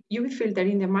unique UV filter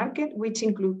in the market which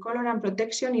include color and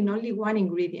protection in only one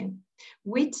ingredient,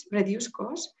 which reduce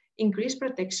cost, increase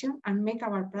protection, and make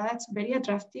our products very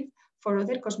attractive for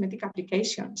other cosmetic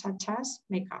applications such as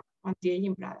makeup,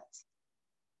 anti-aging products.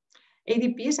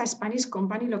 ADP is a Spanish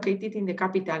company located in the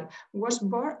capital, was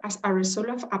born as a result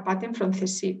of a patent from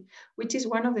CSIC, which is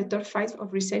one of the top 5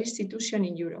 of research institutions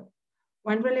in Europe.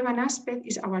 One relevant aspect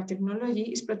is our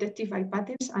technology is protected by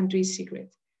patents and trade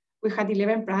secrets. We had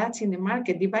 11 products in the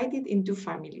market divided into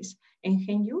families,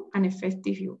 EngenU and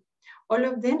EffectiveU. All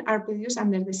of them are produced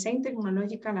under the same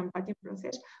technological and patent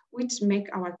process, which make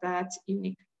our products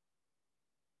unique.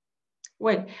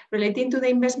 Well, relating to the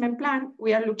investment plan,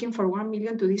 we are looking for 1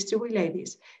 million to distribute like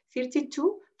this: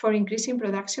 32 for increasing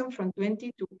production from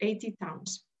 20 to 80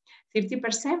 tons,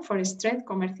 30% for strength,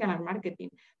 commercial and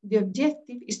marketing. The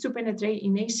objective is to penetrate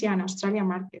in Asia and Australia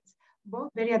markets,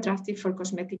 both very attractive for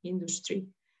cosmetic industry,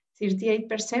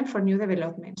 38% for new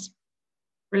developments.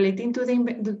 Relating to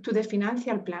the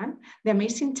financial plan, the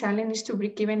amazing challenge is to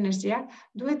break even next year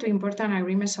due to important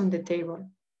agreements on the table.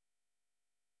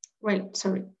 Well,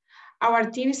 sorry.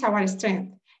 Our team is our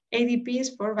strength. ADP is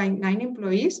formed by 9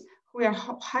 employees who are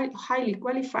highly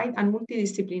qualified and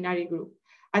multidisciplinary group.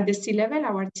 At the C-level,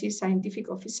 our chief scientific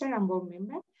officer and board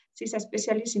member, she's a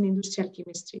specialist in industrial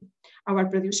chemistry. Our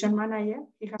production manager,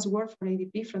 he has worked for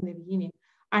ADP from the beginning.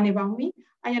 And about me,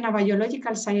 I am a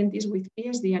biological scientist with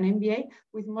PhD and MBA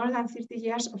with more than 30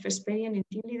 years of experience in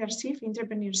team leadership,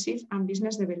 entrepreneurship, and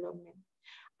business development.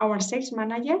 Our sales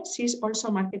manager, she's also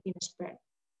marketing expert.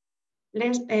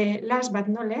 Last but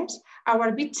not least,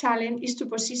 our big challenge is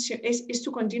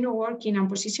to continue working and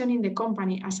positioning the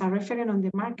company as a referent on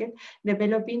the market,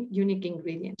 developing unique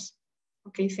ingredients.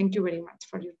 Okay, thank you very much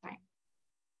for your time.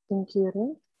 Thank you,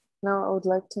 Irene. Now I would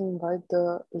like to invite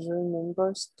the jury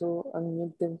members to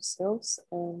unmute themselves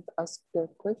and ask their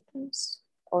questions.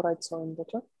 All right, so in the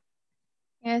chat.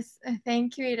 Yes,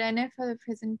 thank you, Irene, for the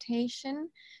presentation.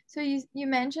 So you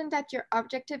mentioned that your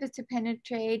objective is to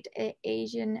penetrate the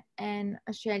Asian and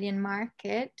Australian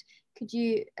market. Could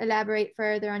you elaborate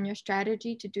further on your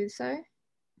strategy to do so?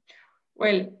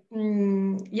 Well,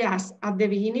 yes, at the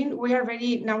beginning,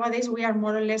 nowadays we are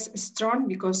more or less strong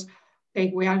because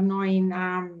we are knowing,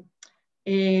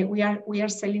 we are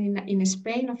selling in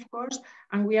Spain, of course,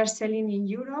 and we are selling in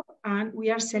Europe, and we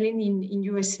are selling in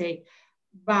USA.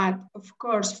 But of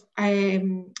course,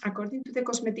 according to the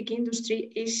cosmetic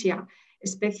industry, Asia,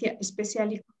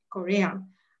 especially Korea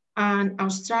and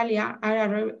Australia,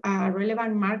 are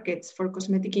relevant markets for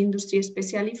cosmetic industry,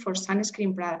 especially for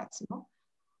sunscreen products. No?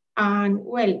 And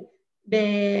well,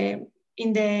 the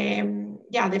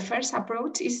first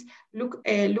approach is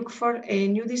look for a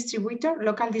new distributor,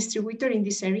 local distributor in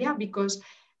this area, because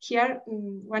here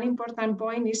one important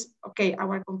point is, okay,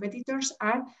 our competitors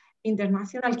are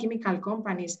international chemical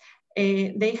companies.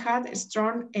 They had a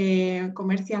strong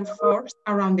commercial force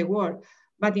around the world.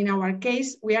 But in our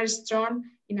case, we are strong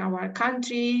in our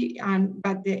country,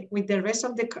 but with the rest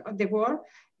of the world,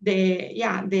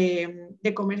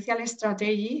 the commercial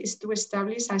strategy is to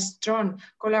establish a strong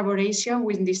collaboration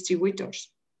with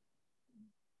distributors.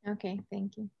 Okay,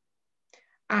 thank you.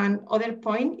 And other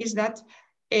point is that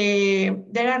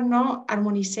there are no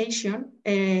harmonization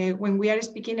when we are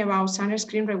speaking about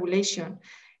sunscreen regulation.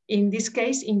 In this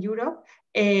case, in Europe,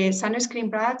 sunscreen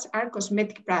products are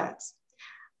cosmetic products.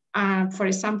 For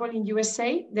example, in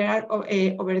USA, there are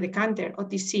over-the-counter,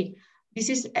 OTC.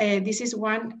 This is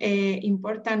one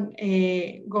important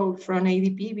goal from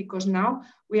ADP, because now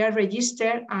we are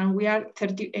registered and we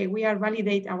are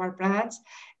validate our products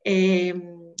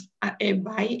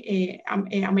by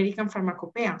American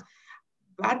Pharmacopoeia.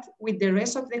 But with the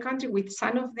rest of the country, with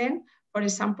some of them, for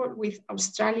example, with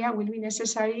Australia, will be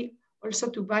necessary also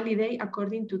to validate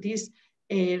according to this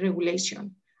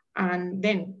regulation. And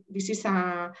then this is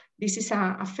a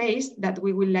phase that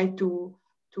we would like to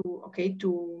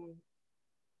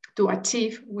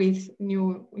achieve with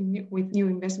new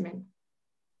investment.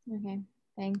 Okay,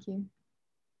 thank you.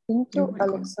 Thank you.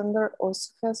 Alexander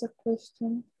also has a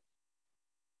question.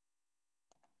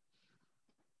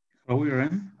 Hello,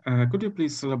 Irene. Could you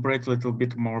please elaborate a little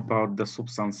bit more about the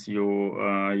substance you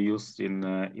used in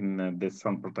the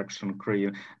sun protection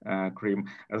cream?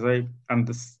 As I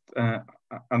understood,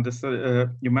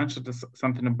 you mentioned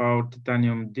something about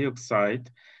titanium dioxide,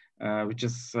 which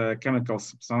is a chemical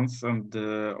substance, and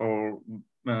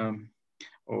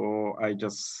or I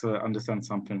just understand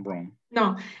something wrong.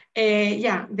 No,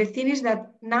 the thing is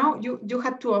that now you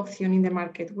have two options in the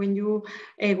market. When you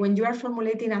are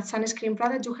formulating a sunscreen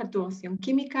product, you have two options: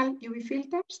 chemical UV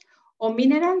filters or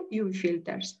mineral UV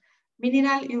filters.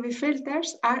 Mineral UV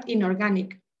filters are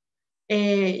inorganic.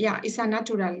 It's a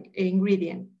natural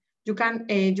ingredient. You can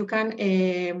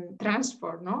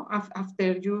transfer, no,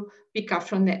 after you pick up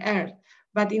from the earth.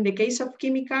 But in the case of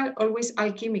chemical, always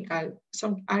alchemical,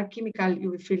 some alchemical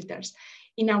UV filters.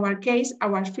 In our case,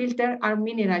 our filters are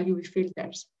mineral UV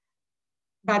filters.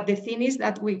 But the thing is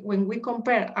that when we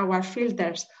compare our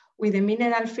filters with the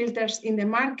mineral filters in the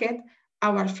market,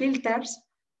 our filters,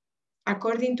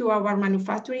 according to our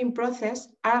manufacturing process,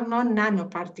 are not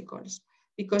nanoparticles.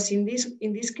 Because in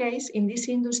this case, in this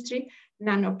industry,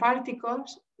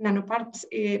 nanoparticles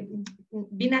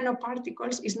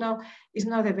is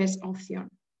not the best option,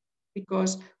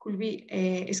 because could be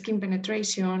skin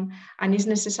penetration, and it's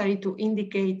necessary to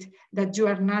indicate that you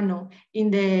are nano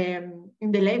in the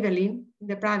labeling, in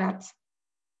the products.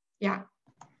 Yeah.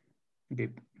 Okay,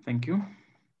 thank you.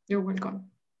 You're welcome.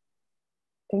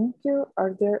 Thank you.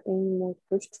 Are there any more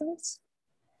questions?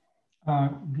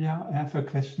 Yeah, I have a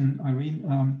question, Irene.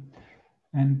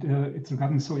 And it's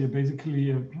regarding, so you're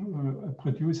basically a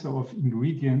producer of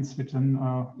ingredients which then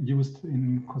are used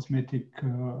in cosmetic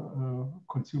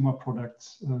consumer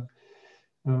products.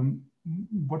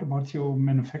 What about your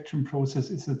manufacturing process?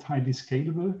 Is it highly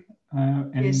scalable?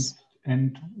 Yes.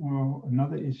 And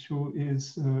another issue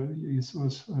is you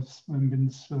have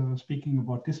been speaking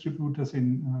about distributors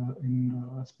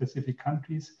in specific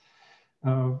countries.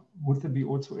 Would there be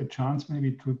also a chance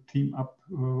maybe to team up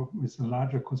with a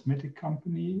larger cosmetic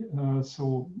company?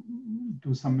 So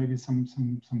do some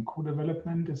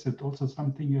co-development? Is it also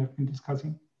something you have been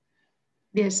discussing?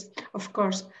 Yes, of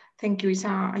course. Thank you.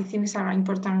 I think it's an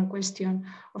important question.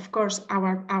 Of course,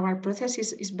 our process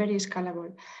is very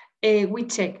scalable.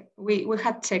 We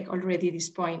had checked already this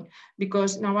point,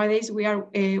 because nowadays we are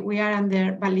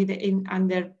under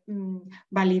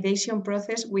validation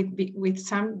process with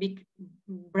some big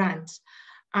brands,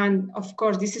 and of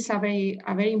course this is a very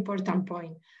important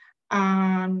point.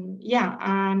 Yeah,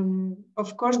 and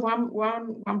of course one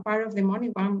part of the money,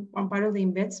 one part of the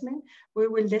investment, we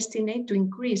will destinate to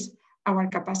increase our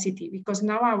capacity, because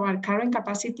now our current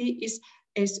capacity is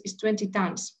 20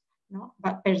 tons, no,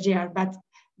 but per year. But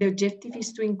the objective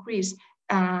is to increase,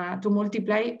 to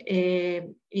multiply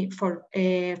for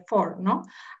 4, no?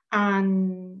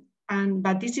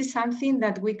 But this is something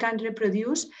that we can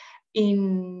reproduce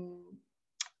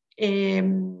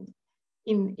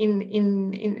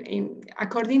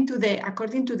according to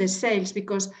the sales,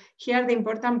 because here the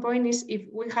important point is if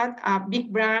we had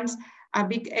big brands,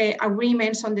 big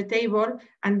agreements on the table,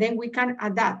 and then we can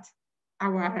adapt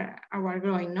our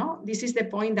growing, no? This is the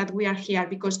point that we are here,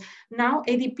 because now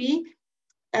ADP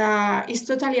is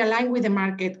totally aligned with the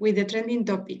market, with the trending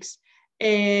topics.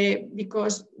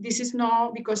 Because this is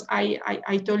not because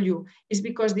I told you, it's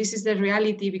because this is the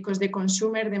reality, because the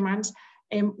consumer demands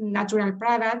natural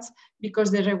products, because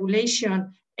the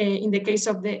regulation, in the case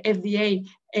of the FDA,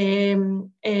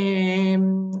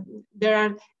 there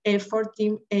are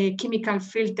 14 chemical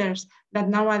filters that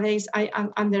nowadays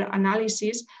are under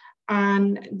analysis,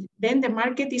 and then the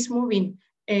market is moving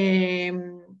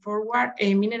forward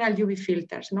mineral UV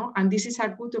filters, no? And this is a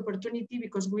good opportunity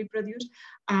because we produce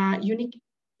unique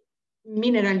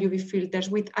mineral UV filters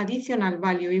with additional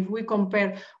value if we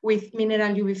compare with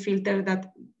mineral UV filters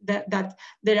that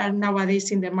there are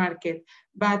nowadays in the market.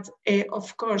 But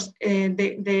of course,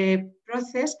 the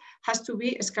process has to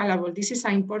be scalable. This is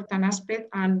an important aspect,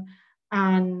 and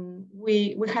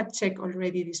we had checked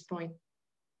already this point.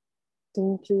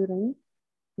 Thank you, Irene.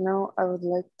 Now I would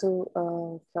like to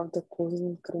have the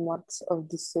closing remarks of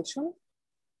this session.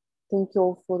 Thank you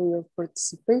all for your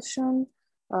participation.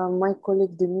 My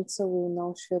colleague Denitsa will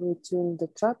now share with you in the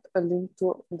chat a link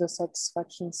to the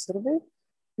satisfaction survey.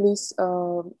 Please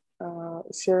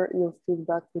share your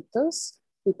feedback with us.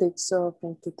 It takes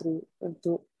from 2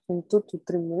 to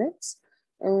 3 minutes,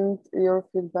 and your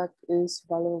feedback is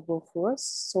valuable for us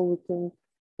so we can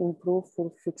improve for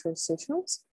future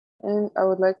sessions. And I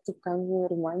would like to kindly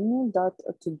remind you that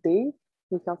today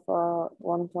we have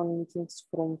one-to-one meetings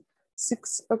from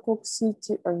 6 o'clock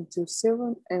CT until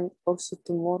 7, and also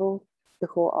tomorrow the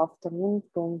whole afternoon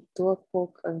from 2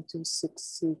 o'clock until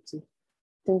 6 CT.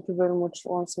 Thank you very much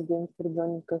once again for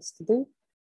joining us today,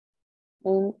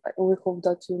 and we hope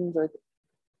that you enjoyed it.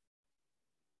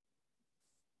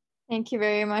 Thank you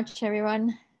very much,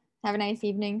 everyone. Have a nice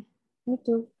evening. You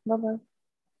too. Bye-bye.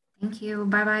 Thank you.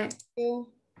 Bye-bye.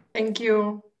 Thank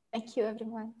you. Thank you,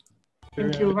 everyone.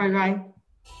 Thank you. Bye-bye.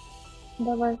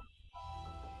 Bye-bye.